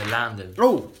 In the London.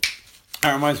 Oh,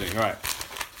 that reminds me, right?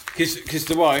 Because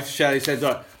the wife, Shelley, said,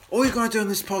 like, all you're going to do on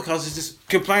this podcast is just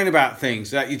complain about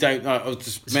things that you don't like, or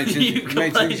just mention.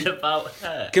 About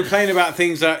her. Complain about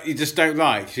things that you just don't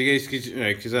like. She goes,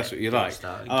 because that's what you like.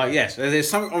 Yes, there's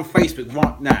something on Facebook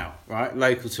right now, right,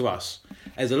 local to us.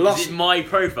 There's a lot. Is it my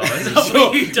profile?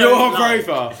 Your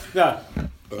profile. No.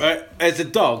 There's a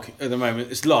dog at the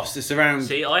moment. It's lost. It's around.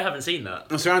 See, I haven't seen that.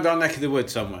 It's around our neck of the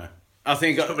woods somewhere. I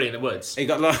think it's probably in the woods. It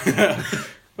got lost.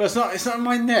 Well, it's not. It's not in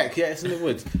my neck. Yeah, it's in the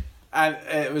woods. And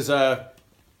it was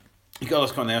you got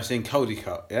lost quite now. It's in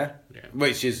Caldecott. Yeah.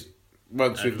 Which is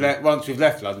once we've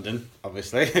left London,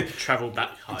 obviously. Travel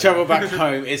back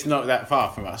home. It's not that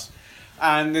far from us.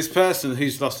 And this person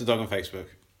who's lost a dog on Facebook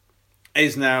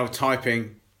is now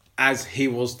typing as he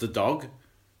was the dog.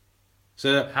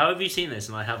 So how have you seen this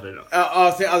and I haven't?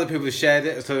 I think other people have shared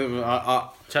it. So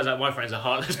turns out my friends are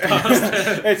heartless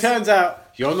bastards. It turns out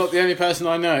you're not the only person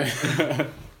I know.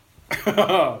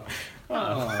 No,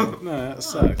 that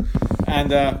sucks.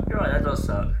 And you're right, that does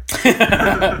suck.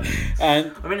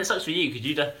 And I mean, it sucks for you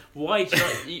because why do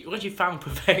you found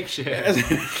perfection?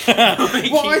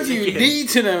 Why do you need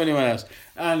to know anyone else?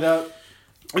 And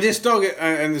this dog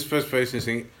and this first person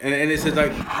thing, and it said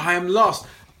like, I am lost.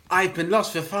 I've been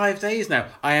lost for 5 days now.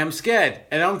 I am scared.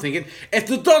 And I'm thinking, if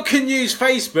the dog can use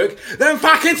Facebook, then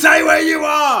fucking say where you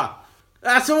are.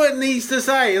 That's all it needs to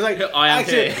say. It's like, I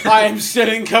am still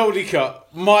in Caldecott.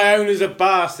 My owner's a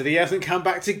bastard. He hasn't come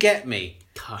back to get me.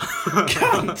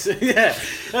 Cunt. Yeah,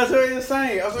 that's what he was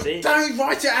saying. I was like, see? Don't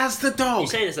write it as the dog. You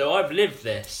say this though, I've lived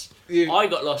this. I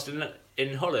got lost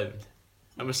in Holland.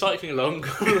 I was cycling along,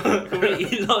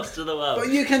 completely lost to the world. But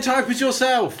you can type it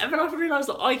yourself. And then I realised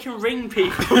that I can ring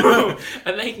people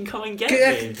and they can come and get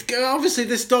me. Obviously,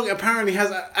 this dog apparently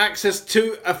has access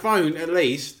to a phone at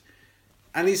least.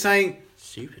 And he's saying,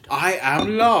 super dog. I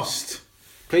am lost.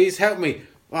 Please help me.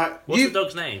 Like, what's the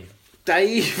dog's name?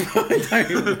 Dave? I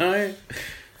don't know.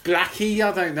 Blackie?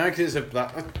 I don't know because it's a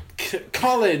black...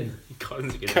 Colin.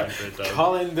 Colin's a good name for a dog.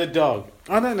 Colin the dog.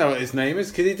 I don't know what his name is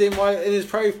because he didn't write it in his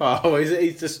profile. Or is it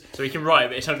he's just... So he can write,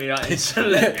 but it's only like his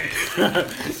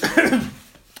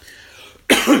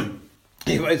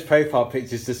profile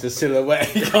picture's just a silhouette.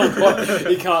 He can't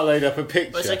load up a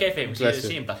picture. Well, it's okay for him because you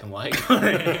see him black and white.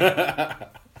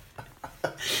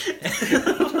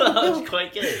 That's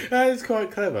quite good. That is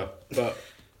quite clever. But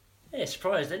yeah,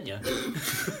 surprised, didn't you?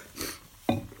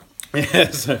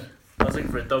 Yes. I was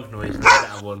looking for a dog noise and I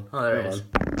have one. Oh, there it is.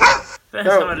 There's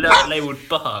someone labelled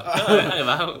bark. Hang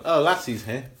about. Oh, Lassie's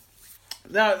here.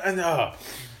 No, and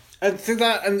to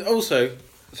that, and also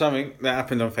something that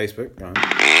happened on Facebook. Right.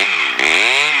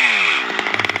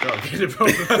 Oh,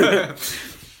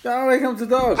 here comes the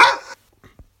dog.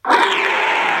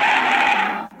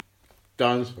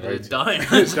 Don's right.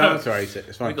 Don's right.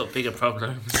 It's fine. We've got bigger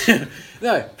problems.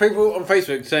 No, people on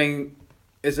Facebook saying,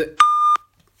 is it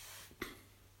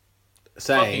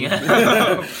saying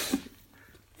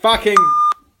fucking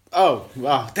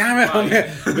damn it,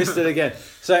 I missed it again.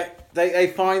 So they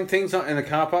find things in a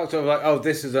car park, sort of like,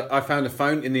 I found a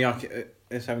phone in the IKEA.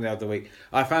 This happened the other week.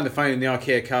 I found a phone in the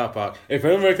IKEA car park. If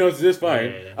anyone recognises this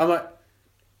phone, I'm like,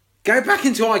 go back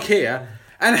into IKEA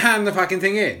and hand the fucking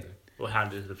thing in. Or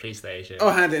hand it to the police station.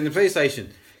 Hand it in the police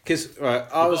station. Because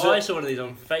I saw one of these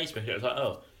on Facebook and it was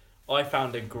like, I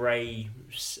found a grey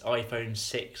iPhone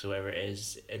 6 or whatever it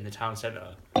is in the town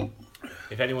centre.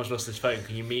 If anyone's lost this phone,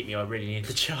 can you meet me? I really need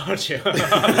the charger.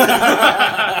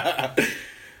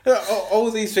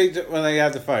 All these things when they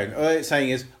have the phone, all it's saying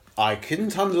is, I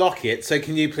couldn't unlock it, so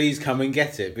can you please come and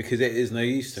get it? Because it is no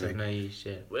use to me. No use,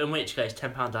 yeah. In which case,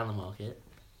 £10 down the market.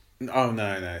 Oh,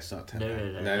 no, it's not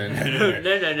 £10.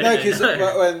 No, because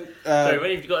when... Sorry,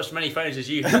 when you've got as many phones as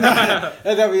you... Before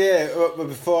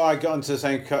I got into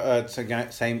the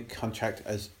same contract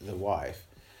as the wife,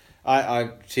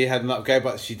 she had an upgrade,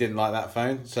 but she didn't like that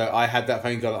phone, so I had that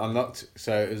phone, got it unlocked,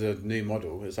 so it was a new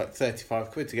model. It was like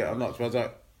 35 quid to get it unlocked, but I was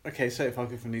like, okay, 35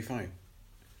 quid for a new phone.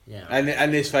 Yeah.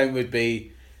 And this phone would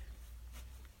be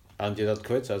 100 odd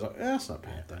quid, so I was like, that's not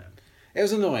bad. Yeah, it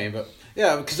was annoying, but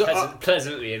yeah, because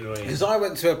pleasantly annoying. Because I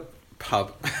went to a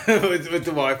pub with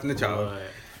the wife and the child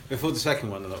before the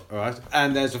second one, alright,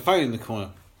 and there's a phone in the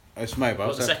corner. It's mobile.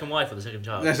 What, the second wife or the second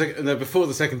child? No, before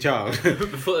the second child.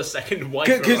 Before the second wife.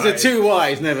 Because the two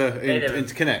Ys never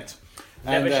interconnect.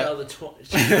 Never shall the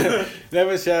twice.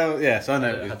 Never shall. Yes, I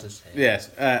know. I had to say.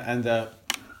 Yes, and I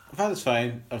found this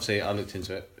phone. Obviously, I looked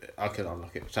into it. I couldn't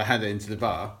unlock it, so I handed it into the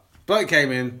bar. Bloke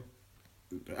came in.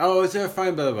 Oh, is there a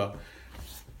phone? Blah blah blah.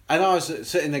 And I was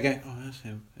sitting there going, "Oh, that's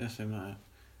him."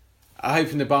 I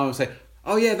hoping the bar would say,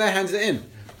 "Oh yeah, they handed it in."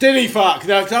 Did he fuck?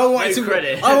 No, I wanted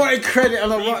credit. I wanted credit.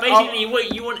 And basically,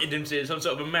 you wanted him to do some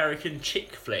sort of American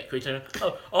chick flick, which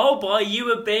I'll buy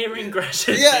you a beer in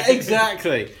Gresham. Yeah,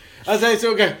 exactly. As they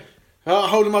sort of go,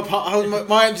 holding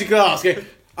my empty glass, go,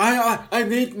 I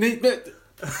need but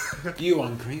you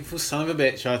ungrateful son of a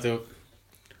bitch. I thought,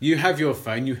 you have your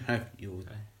phone, you have your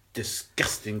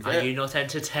disgusting phone. Are you not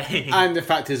entertained? And the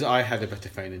fact is, I had a better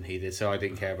phone than he did, so I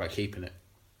didn't care about keeping it.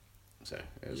 So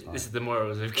it was fine. This is the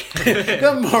morals of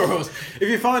the morals. If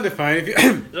you find a phone,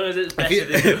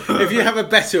 if you have a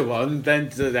better one, then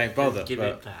don't bother. Give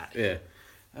it back. Yeah,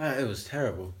 it was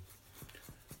terrible.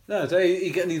 No, so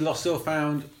you get any lost or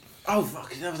found? Oh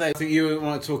fuck! Another day. I think you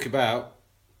want to talk about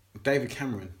David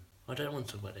Cameron. I don't want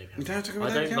to talk about David Cameron. You don't talk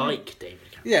about David Cameron? I don't like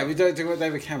David Cameron. Yeah, we don't talk about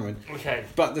David Cameron. Okay.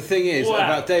 But the thing is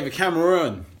about David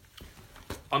Cameron.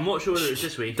 I'm not sure whether it was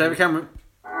this week. David Cameron.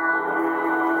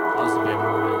 That's a bit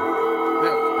more.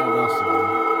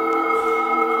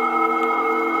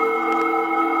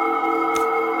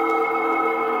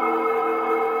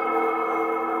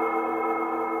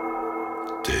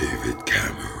 David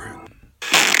Cameron.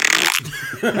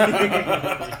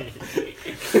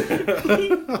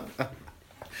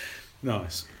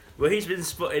 Nice. Well, he's been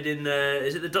spotted in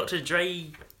is it the Dr.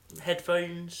 Dre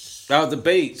headphones? Oh, the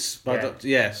Beats by yeah.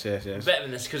 Yes. Better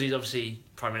than this because he's obviously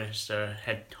Prime Minister,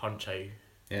 head honcho.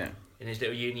 Yeah. In his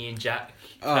little Union Jack,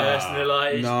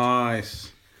 personalised.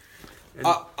 Nice.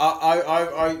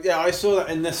 I saw that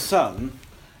in the Sun.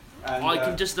 And, I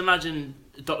can just imagine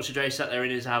Dr. Dre sat there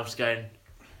in his house going,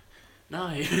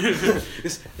 "No,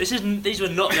 these were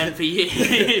not meant for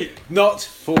you. Not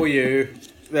for you.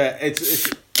 Yeah, it's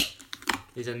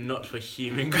These are not for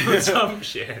human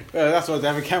consumption." That's what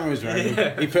David Cameron was wearing.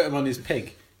 Yeah. He put them on his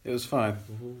pig. It was fine.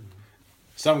 Ooh.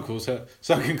 Some can call the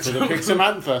pig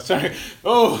Samantha. So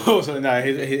no,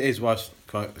 his wife's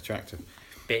quite attractive.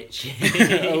 Bitch.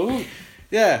 Oh,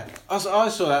 yeah. I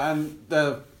saw that, and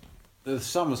the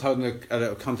Sun was holding a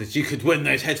little contest. You could win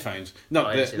those headphones.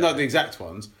 Not the exact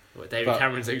ones. What, David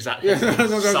Cameron's exact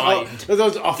headphones? Signed.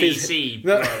 Those off DC.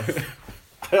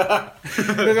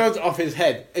 Those off his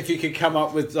head. If you could come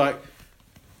up with like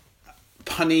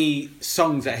punny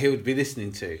songs that he would be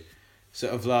listening to,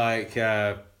 sort of like.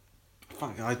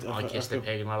 I kissed the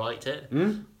pig and I liked it.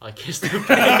 I kissed the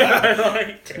pig and I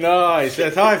liked it. Nice.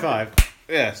 Yes, high five.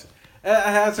 Yes.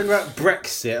 I was talking about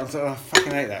Brexit. I was like, I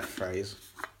fucking hate that phrase.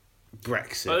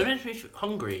 Brexit. Oh, it makes me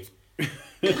hungry.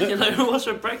 Like, what's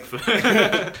for breakfast?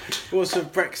 What's for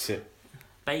Brexit?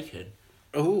 Bacon.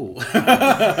 Ooh.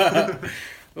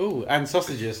 Ooh, and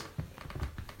sausages.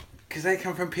 Because they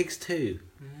come from pigs too.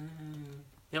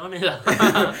 Yeah, I knew that.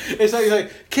 It's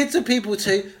like kids are people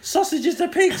too, sausages are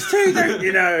pigs too, don't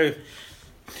you know?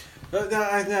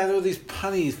 I had all these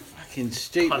punnies, fucking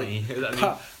stupid. Punny.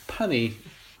 Punny.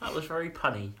 That was very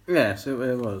punny. Yes, it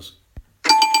was.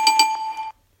 Is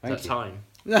that time?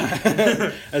 No,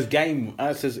 as game.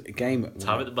 That says game.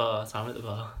 Time at the bar. Time at the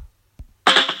bar.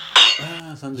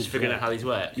 Just figuring out how these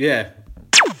work. Yeah.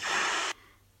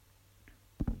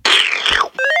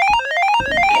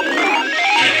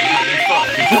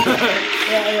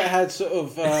 It had sort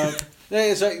of.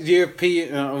 It's like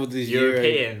European, all these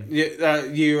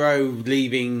Euro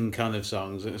leaving kind of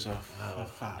songs. It's like,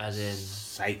 for as in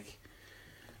sake.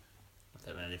 I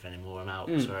don't know anything anymore. I'm out.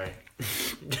 Sorry.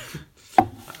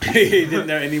 He didn't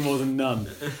know any more than none.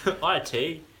 I had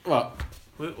tea. What?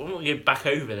 I'm not going back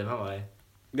over them, am I?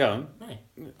 Go on. No.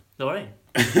 No, I ain't.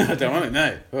 I don't want it.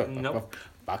 No. Nope.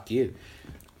 Fuck you.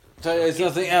 So there's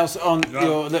nothing else on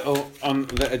your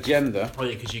the agenda. Oh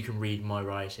yeah, because you can read my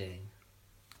writing.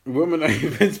 Woman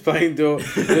opens plane door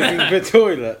looking for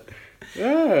toilet.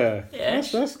 Yeah.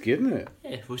 Yes. That's good, isn't it?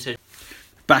 Yeah, we said.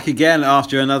 Back again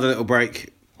after another little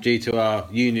break due to our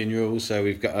union rules, so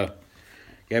we've got to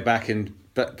go back and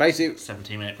basically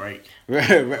 17-minute break.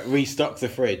 restock the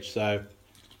fridge. So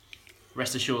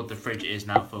Rest assured, the fridge is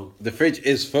now full. the fridge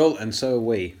is full, and so are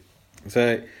we.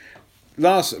 So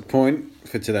last point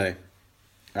for today,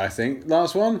 I think.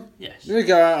 Last one. Yes. We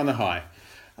go out on a high.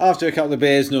 After a couple of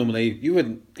beers, normally you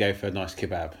wouldn't go for a nice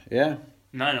kebab, yeah?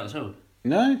 No, not at all.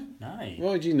 No? No.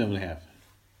 What would you normally have?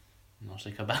 Not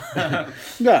a kebab.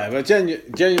 No, but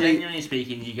Genuinely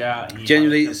speaking, you go out and you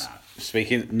genuinely have a kebab.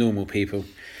 speaking, normal people.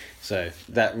 So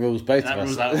that rules both That of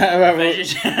rules us. out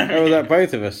That rules out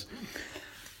both of us.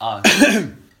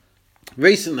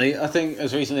 Recently, I think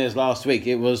as recently as last week,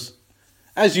 it was,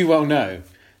 as you well know,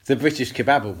 the British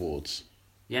Kebab Awards.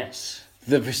 Yes.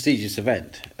 The prestigious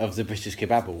event of the British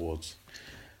Kebab Awards.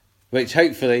 Which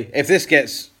hopefully, if this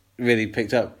gets really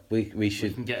picked up, we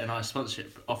should... We can get a nice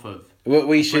sponsorship off of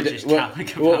we British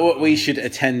should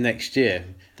attend next year.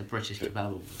 The British Kebab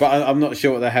Awards. But I'm not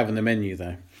sure what they have on the menu,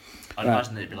 though. I'd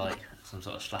imagine it'd be like some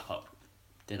sort of slap-up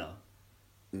dinner.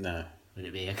 No. Would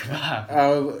it be a kebab?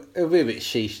 Oh, it would be a bit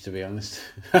sheesh, to be honest.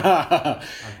 Bad.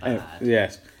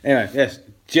 Yes. Anyway, yes.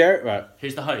 Jared, right.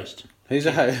 Who's the host? Who's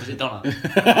the host? Was it Donna?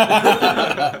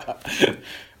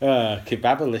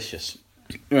 Kebabalicious.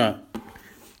 Right.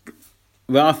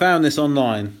 Well, I found this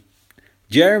online.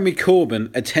 Jeremy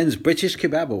Corbyn attends British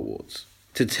Kebab Awards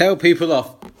to tell people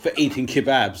off for eating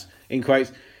kebabs. In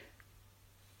quotes.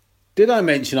 Did I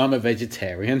mention I'm a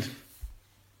vegetarian?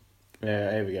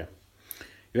 Yeah, here we go.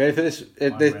 You ready for this?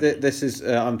 This is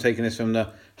I'm taking this from the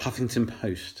Huffington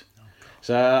Post.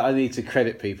 So I need to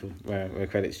credit people where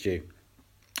credit's due.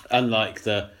 Unlike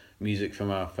the music from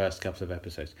our first couple of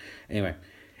episodes. Anyway,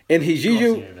 in his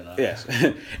usual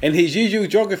in his usual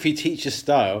geography teacher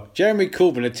style, Jeremy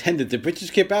Corbyn attended the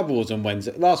British Kebab Awards on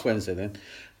Wednesday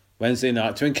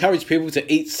night to encourage people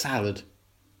to eat salad.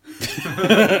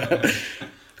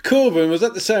 Corbyn was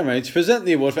at the ceremony to present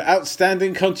the award for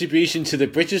outstanding contribution to the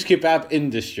British kebab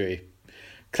industry,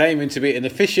 claiming to be an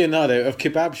aficionado of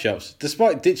kebab shops,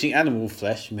 despite ditching animal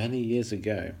flesh many years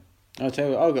ago. I'll tell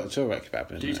you what, I've got to talk about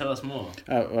kebab. Do tell us more.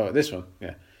 Oh, this one,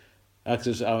 yeah.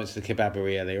 Because I went to the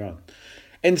kebabery earlier on.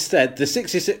 Instead, the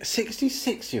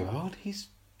 66-year-old, he's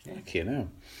lucky now,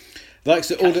 likes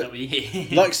to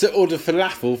order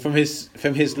falafel from his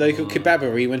local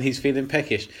kebabery when he's feeling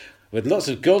peckish. With lots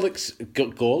of garlic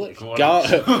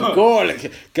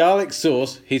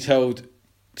sauce, he told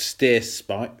Steer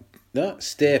Pike.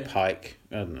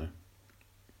 I don't know.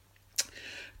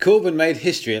 Corbyn made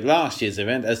history at last year's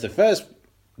event as the first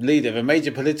leader of a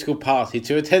major political party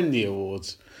to attend the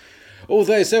awards.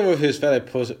 Although several of his fellow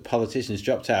politicians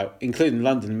dropped out, including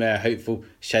London Mayor hopeful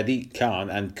Sadiq Khan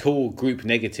and core group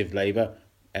negative Labour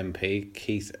MP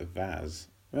Keith Vaz.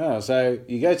 Oh, so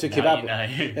you go to a kebab.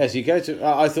 Yes, you go to.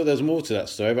 I thought there was more to that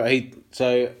story, but he's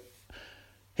a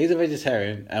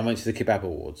vegetarian and went to the Kebab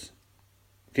Awards.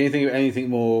 Can you think of anything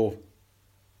more?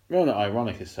 Well, not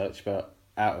ironic as such, but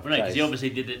out of place. Because he obviously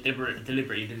did it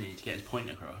deliberately, didn't he, to get his point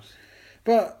across.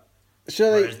 But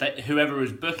surely, whoever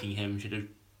was booking him should have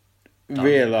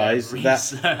realised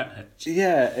that.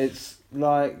 Yeah, it's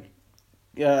like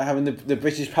having the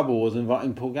British Pub Awards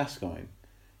inviting Paul Gascoigne.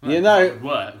 Well, that would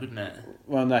work, wouldn't it?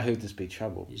 Well, no, he'll just be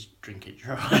trouble. Just drink it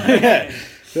dry. Yeah.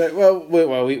 So,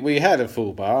 we had a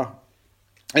full bar.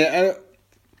 Yeah.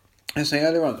 I say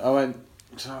earlier on, I went.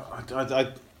 So I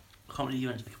can't believe you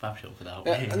went to the kebab shop for that.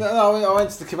 I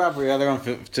went to the kebabery earlier on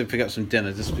to pick up some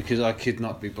dinner just because I could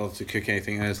not be bothered to cook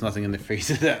anything and there's nothing in the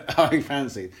freezer that I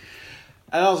fancied.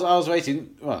 And I was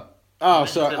waiting. What? Oh,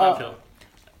 sorry.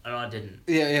 And I didn't.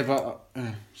 Yeah, but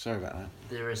sorry about that.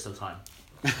 There is still time.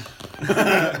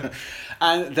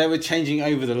 And they were changing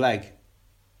over the leg.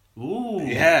 Ooh.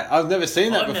 Yeah, I've never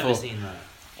seen that I've before. never seen that.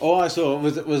 All I saw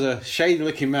was a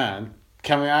shady-looking man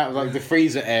coming out of like the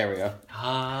freezer area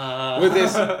with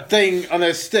this thing on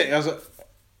a stick. I was like,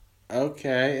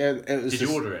 okay. It was Did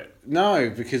you order it? No,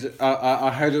 because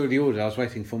I had already ordered. I was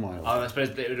waiting for my order. Oh, I suppose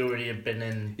it would already have been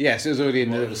in. Yes, it was already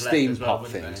in the little steam well, pot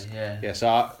things. Yeah. So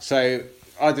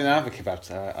I didn't have a kebab.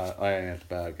 So I only had the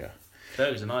burger.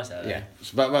 Burgers are nice out there. Yeah,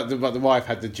 but the wife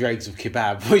had the dregs of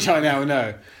kebab, which I now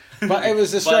know. But it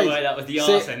was a strange. By the way, that was the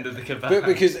arse end of the kebab.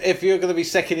 Because if you're going to be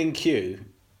second in queue,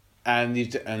 and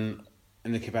in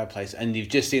the kebab place, and you've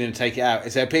just seen them take it out,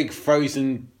 it's a big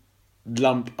frozen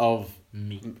lump of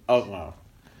meat. Of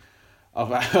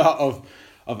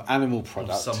animal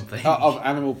product. Of something. Of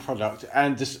animal product,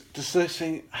 and just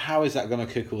think, how is that going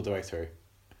to cook all the way through?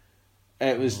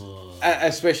 It was,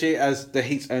 especially as the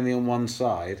heat's only on one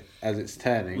side as it's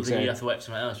turning. Well, then you have to wet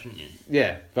something else, wouldn't you?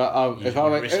 Yeah, but if I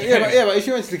went, but if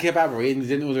you went to the kebabery and you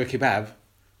didn't order a kebab,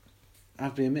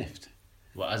 I'd be miffed.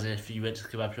 Well, as if you went to the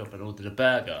kebab shop and ordered a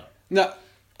burger. No,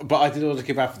 but I did order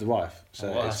kebab for the wife.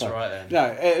 So that's all right then. No,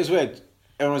 it was weird.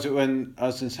 When I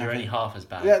was in San You're only half as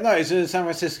bad. Yeah, no, it was in San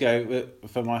Francisco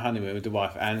for my honeymoon with the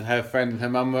wife, and her friend and her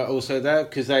mum were also there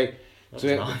because they. Because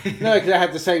they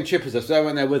had the same trip as us. So they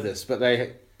weren't there with us, but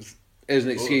it was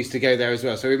an excuse to go there as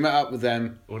well. So we met up with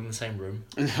them. All in the same room.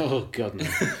 Oh God, no.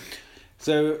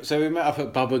 So we met up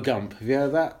at Bubba Gump. Have you heard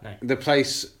of that? No. The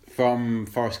place from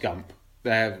Forrest Gump.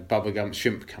 They have Bubba Gump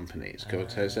Shrimp Company. It's called.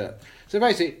 So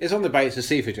basically, it's on the bay. It's a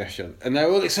seafood restaurant, and they're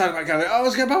all excited about going. Oh,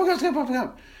 let's go Bubba Gump. Let's go Bubba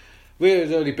Gump. We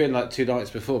had already been like 2 nights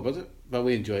before, but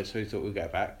we enjoyed it, so we thought we'd go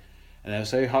back. And they were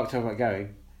so hyped up about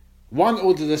going. One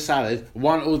ordered a salad,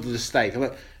 one ordered a steak. I'm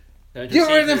like,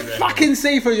 you're in a fucking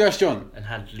seafood restaurant! And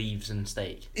had leaves and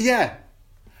steak. Yeah.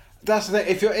 That's the thing.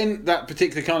 If you're in that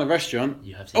particular kind of restaurant,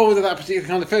 you have order that particular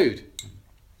kind of food.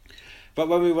 But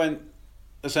when we went,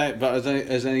 there's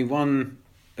only one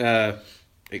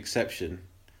exception.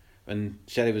 When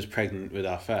Shelley was pregnant with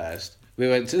our first, we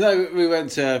went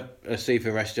to a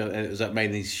seafood restaurant, and it was like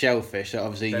mainly shellfish. So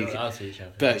obviously,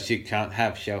 but she can't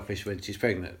have shellfish when she's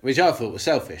pregnant, which I thought was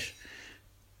selfish.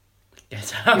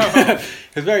 Get out.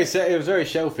 It was very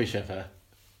shellfish of her,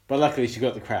 but luckily she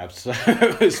got the crabs, so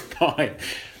it was fine.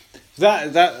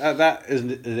 That is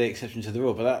the exception to the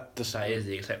rule, but that is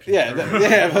the exception. Yeah,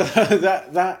 but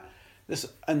that just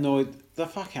annoyed the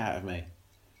fuck out of me.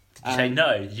 Did you say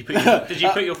no? Did you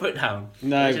put your foot down?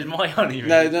 No. This is my honeymoon.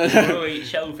 No. You eat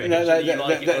shellfish.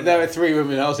 There were 3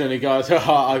 women. I was the only guy. So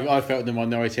I felt the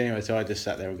minority anyway. So I just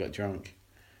sat there and got drunk.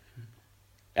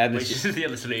 And which is the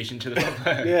other solution to the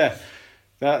problem. Yeah,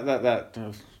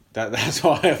 that's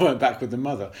why I went back with the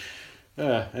mother.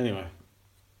 Anyway,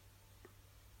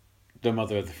 the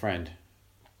mother of the friend.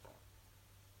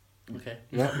 Okay.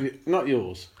 Not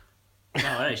yours. No,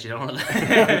 I actually don't want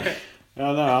that.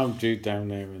 Oh no, I'm due down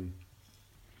there and.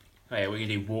 Oh yeah, we can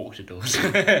do walk to doors.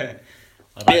 I'd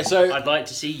like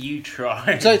to see you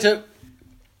try. So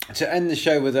to end the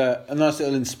show with a nice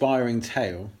little inspiring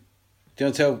tale, do you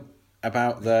want to tell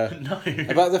about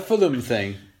the Fulham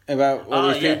thing, about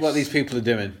what these people are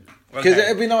doing? Because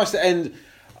it'd be nice to end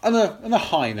on a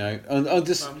high note, on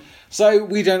just so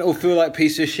we don't all feel like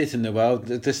pieces of shit in the world.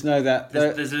 Just know that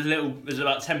there's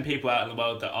about 10 people out in the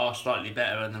world that are slightly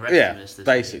better than the rest of us.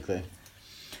 Basically.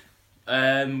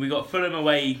 We got Fulham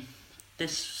away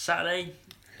this Saturday.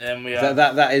 We are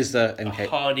that is the MK. A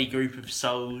hardy group of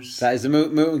souls. That is the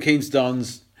Milton Keynes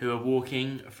Dons who are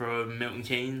walking from Milton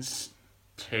Keynes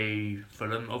to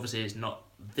Fulham. Obviously, it's not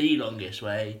the longest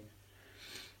way,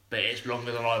 but it's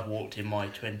longer than I've walked in my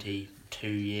 22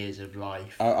 years of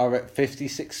life. I read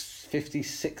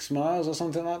 56 miles or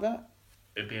something like that.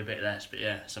 It'd be a bit less, but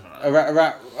yeah, something like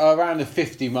that. Around the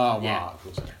 50-mile mark.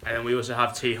 And then we also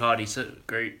have 2 hardy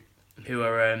group who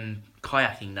are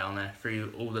kayaking down there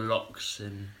through all the locks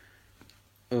and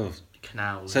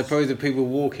canals. So probably the people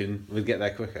walking would get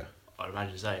there quicker. I'd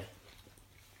imagine so.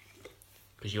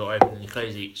 Because you got to open and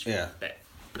close each bit.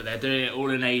 But they're doing it all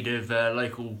in aid of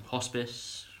local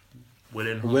hospice,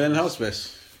 Willen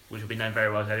Hospice. Which will be known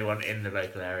very well to anyone in the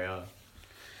local area.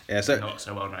 Yeah, so not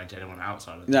so well known to anyone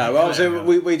outside of the No, well, so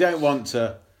we don't want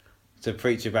to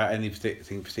preach about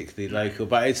anything particularly local,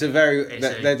 but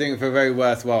they're doing it for a very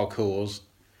worthwhile cause.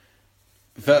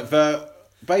 For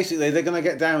basically, they're going to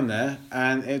get down there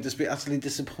and it'll just be utterly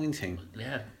disappointing.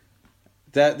 Yeah.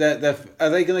 Are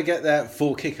they going to get there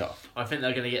for kickoff? I think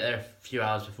they're going to get there a few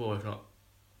hours before, if not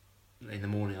in the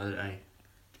morning. I don't know.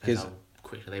 Depends how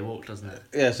quicker they walk, doesn't it?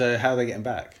 Yeah, so how are they getting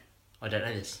back? I don't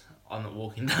know this. I'm not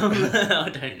walking down there. I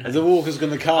don't know. Are the walkers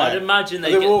going to kayak? I'd imagine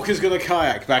walkers going to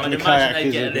kayak back, and the kayak they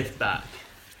get a lift back.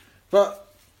 But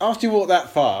after you walk that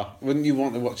far, wouldn't you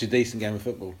want to watch a decent game of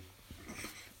football?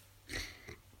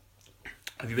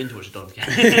 Have you been to watch a Dons game?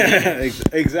 Yeah,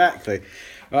 exactly.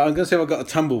 Right, I'm going to say I've got a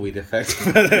tumbleweed effect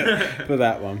for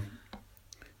that one.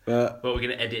 But we're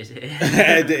going to edit it.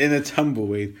 Edit in a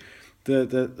tumbleweed.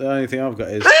 The only thing I've got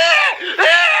is...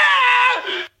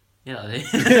 Yeah, I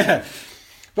think. Yeah.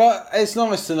 But it's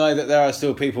nice to know that there are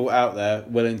still people out there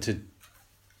willing to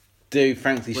do,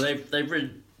 frankly... Well,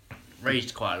 they've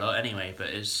raised quite a lot anyway,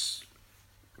 but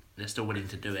they're still willing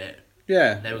to do it.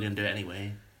 Yeah. They were going to do it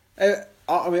anyway.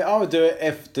 I mean, I would do it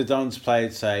if the Dons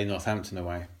played, say, Northampton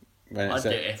away. I'd do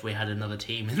it if we had another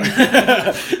team.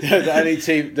 The only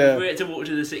team... If we had to walk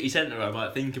to the city centre, I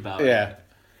might think about it. Yeah.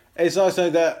 It's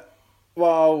also that,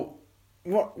 well,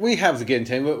 we have the good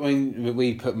team, but when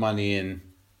we put money in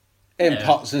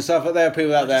pots and stuff, but there are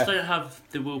people out there... I just don't have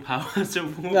the willpower to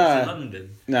walk to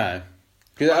London. No.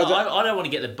 I don't want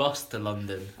to get the bus to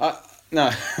London. No.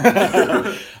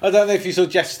 I don't know if you saw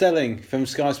Jeff Stelling from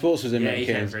Sky Sports was in he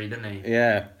came through, didn't he?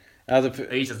 Yeah.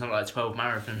 He's done something like 12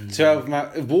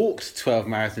 marathons. Walked 12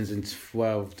 marathons in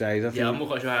 12 days. I think. Yeah, I'm not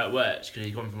quite sure how it works because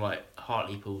he's gone from like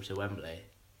Hartlepool to Wembley.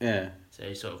 Yeah. So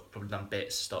he's sort of probably done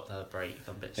bits, stopped, had a break,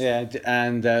 done bits. Yeah,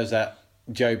 and there was that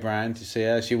Jo Brand, you see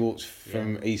her? She walked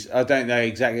from east. I don't know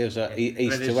exactly, it was like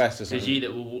east to west or something. There's you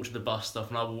that will walk to the bus stop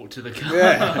and I'll walk to the car.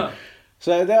 Yeah.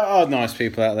 So there are nice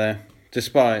people out there,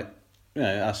 despite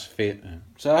us feeling.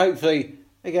 So hopefully,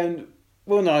 again,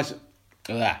 we'll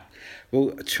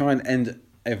try and end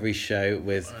every show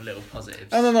with a little positive.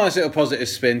 And a nice little positive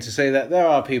spin to say that there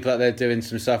are people out there doing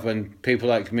some stuff when people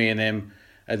like me and him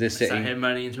are just sitting. Sat here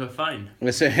moaning into a phone.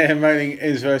 We're sitting here moaning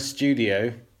into a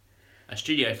studio. A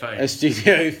studio phone. A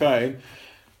studio phone.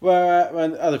 Where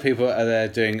when other people are there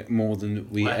doing more than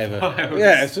we ever.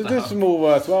 Yeah, so there's some more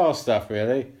worthwhile stuff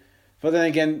really. But then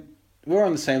again, we're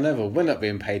on the same level. We're not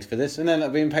being paid for this, and they're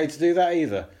not being paid to do that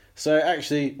either. So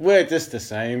actually, we're just the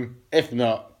same, if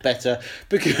not better,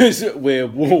 because we're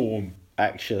warm,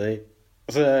 actually.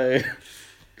 So...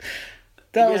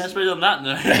 I suppose on that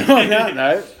note... On that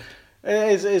note,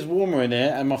 it's warmer in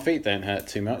here, and my feet don't hurt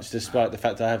too much, despite the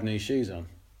fact that I have new shoes on.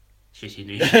 Shitty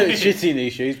new shoes. Shitty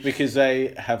new shoes, because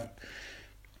they have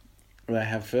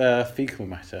fecal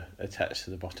matter attached to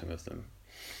the bottom of them.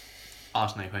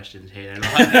 Ask no questions here.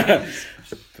 But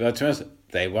to be honest,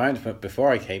 they weren't, but before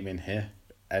I came in here,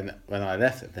 and when I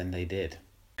left, then they did.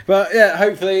 But yeah,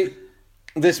 hopefully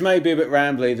this may be a bit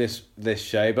rambly, this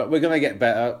show, but we're going to get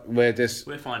better. We're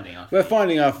finding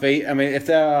our feet. I mean, if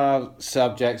there are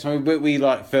subjects, I mean, we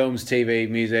like films, TV,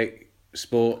 music,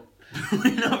 sport.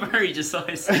 We're not very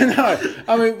decisive. No,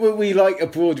 I mean, we like a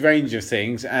broad range of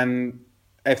things, and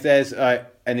if there's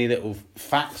any little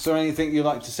facts or anything you'd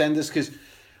like to send us, because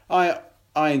I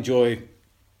enjoy...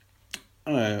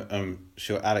 I'm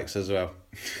sure Alex as well.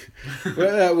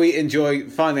 We enjoy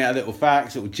finding out little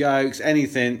facts, little jokes,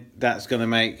 anything that's going to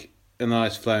make a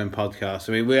nice flowing podcast.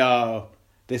 I mean,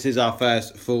 this is our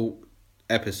first full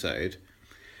episode.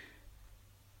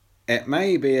 It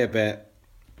may be a bit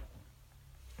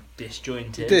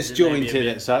disjointed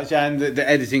as such, and the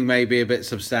editing may be a bit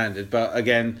substandard, but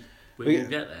again, we will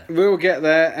get there. We will get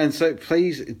there, and so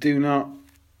please do not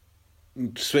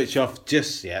switch off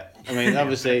just yet. I mean,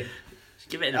 obviously...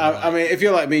 Give it I mean, if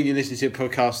you're like me and you're listening to a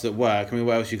podcast at work, I mean,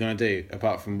 what else are you going to do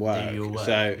apart from work? Do your work.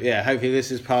 So, yeah, hopefully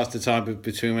this is past the time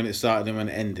between when it started and when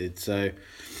it ended. So, I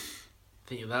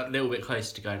think you're that little bit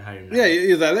closer to going home now. Yeah,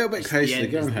 you're that little bit closer to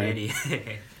going home.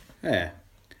 Yeah.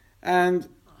 And...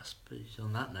 I suppose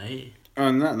on that note,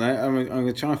 I'm going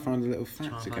to try and find a little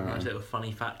fact to go on. A nice little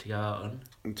funny fact to go out on.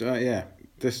 Yeah,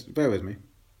 just bear with me.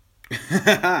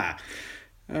 Bear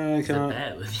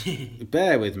with you.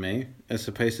 Bear with me, as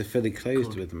opposed to fully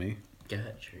closed with me.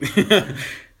 Gertrude.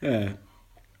 Yeah.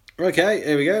 Okay,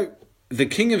 here we go. The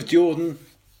King of Jordan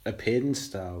appeared in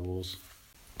Star Wars.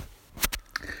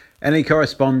 Any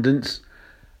correspondence?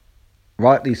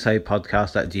 rightly so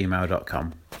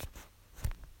podcast@gmail.com.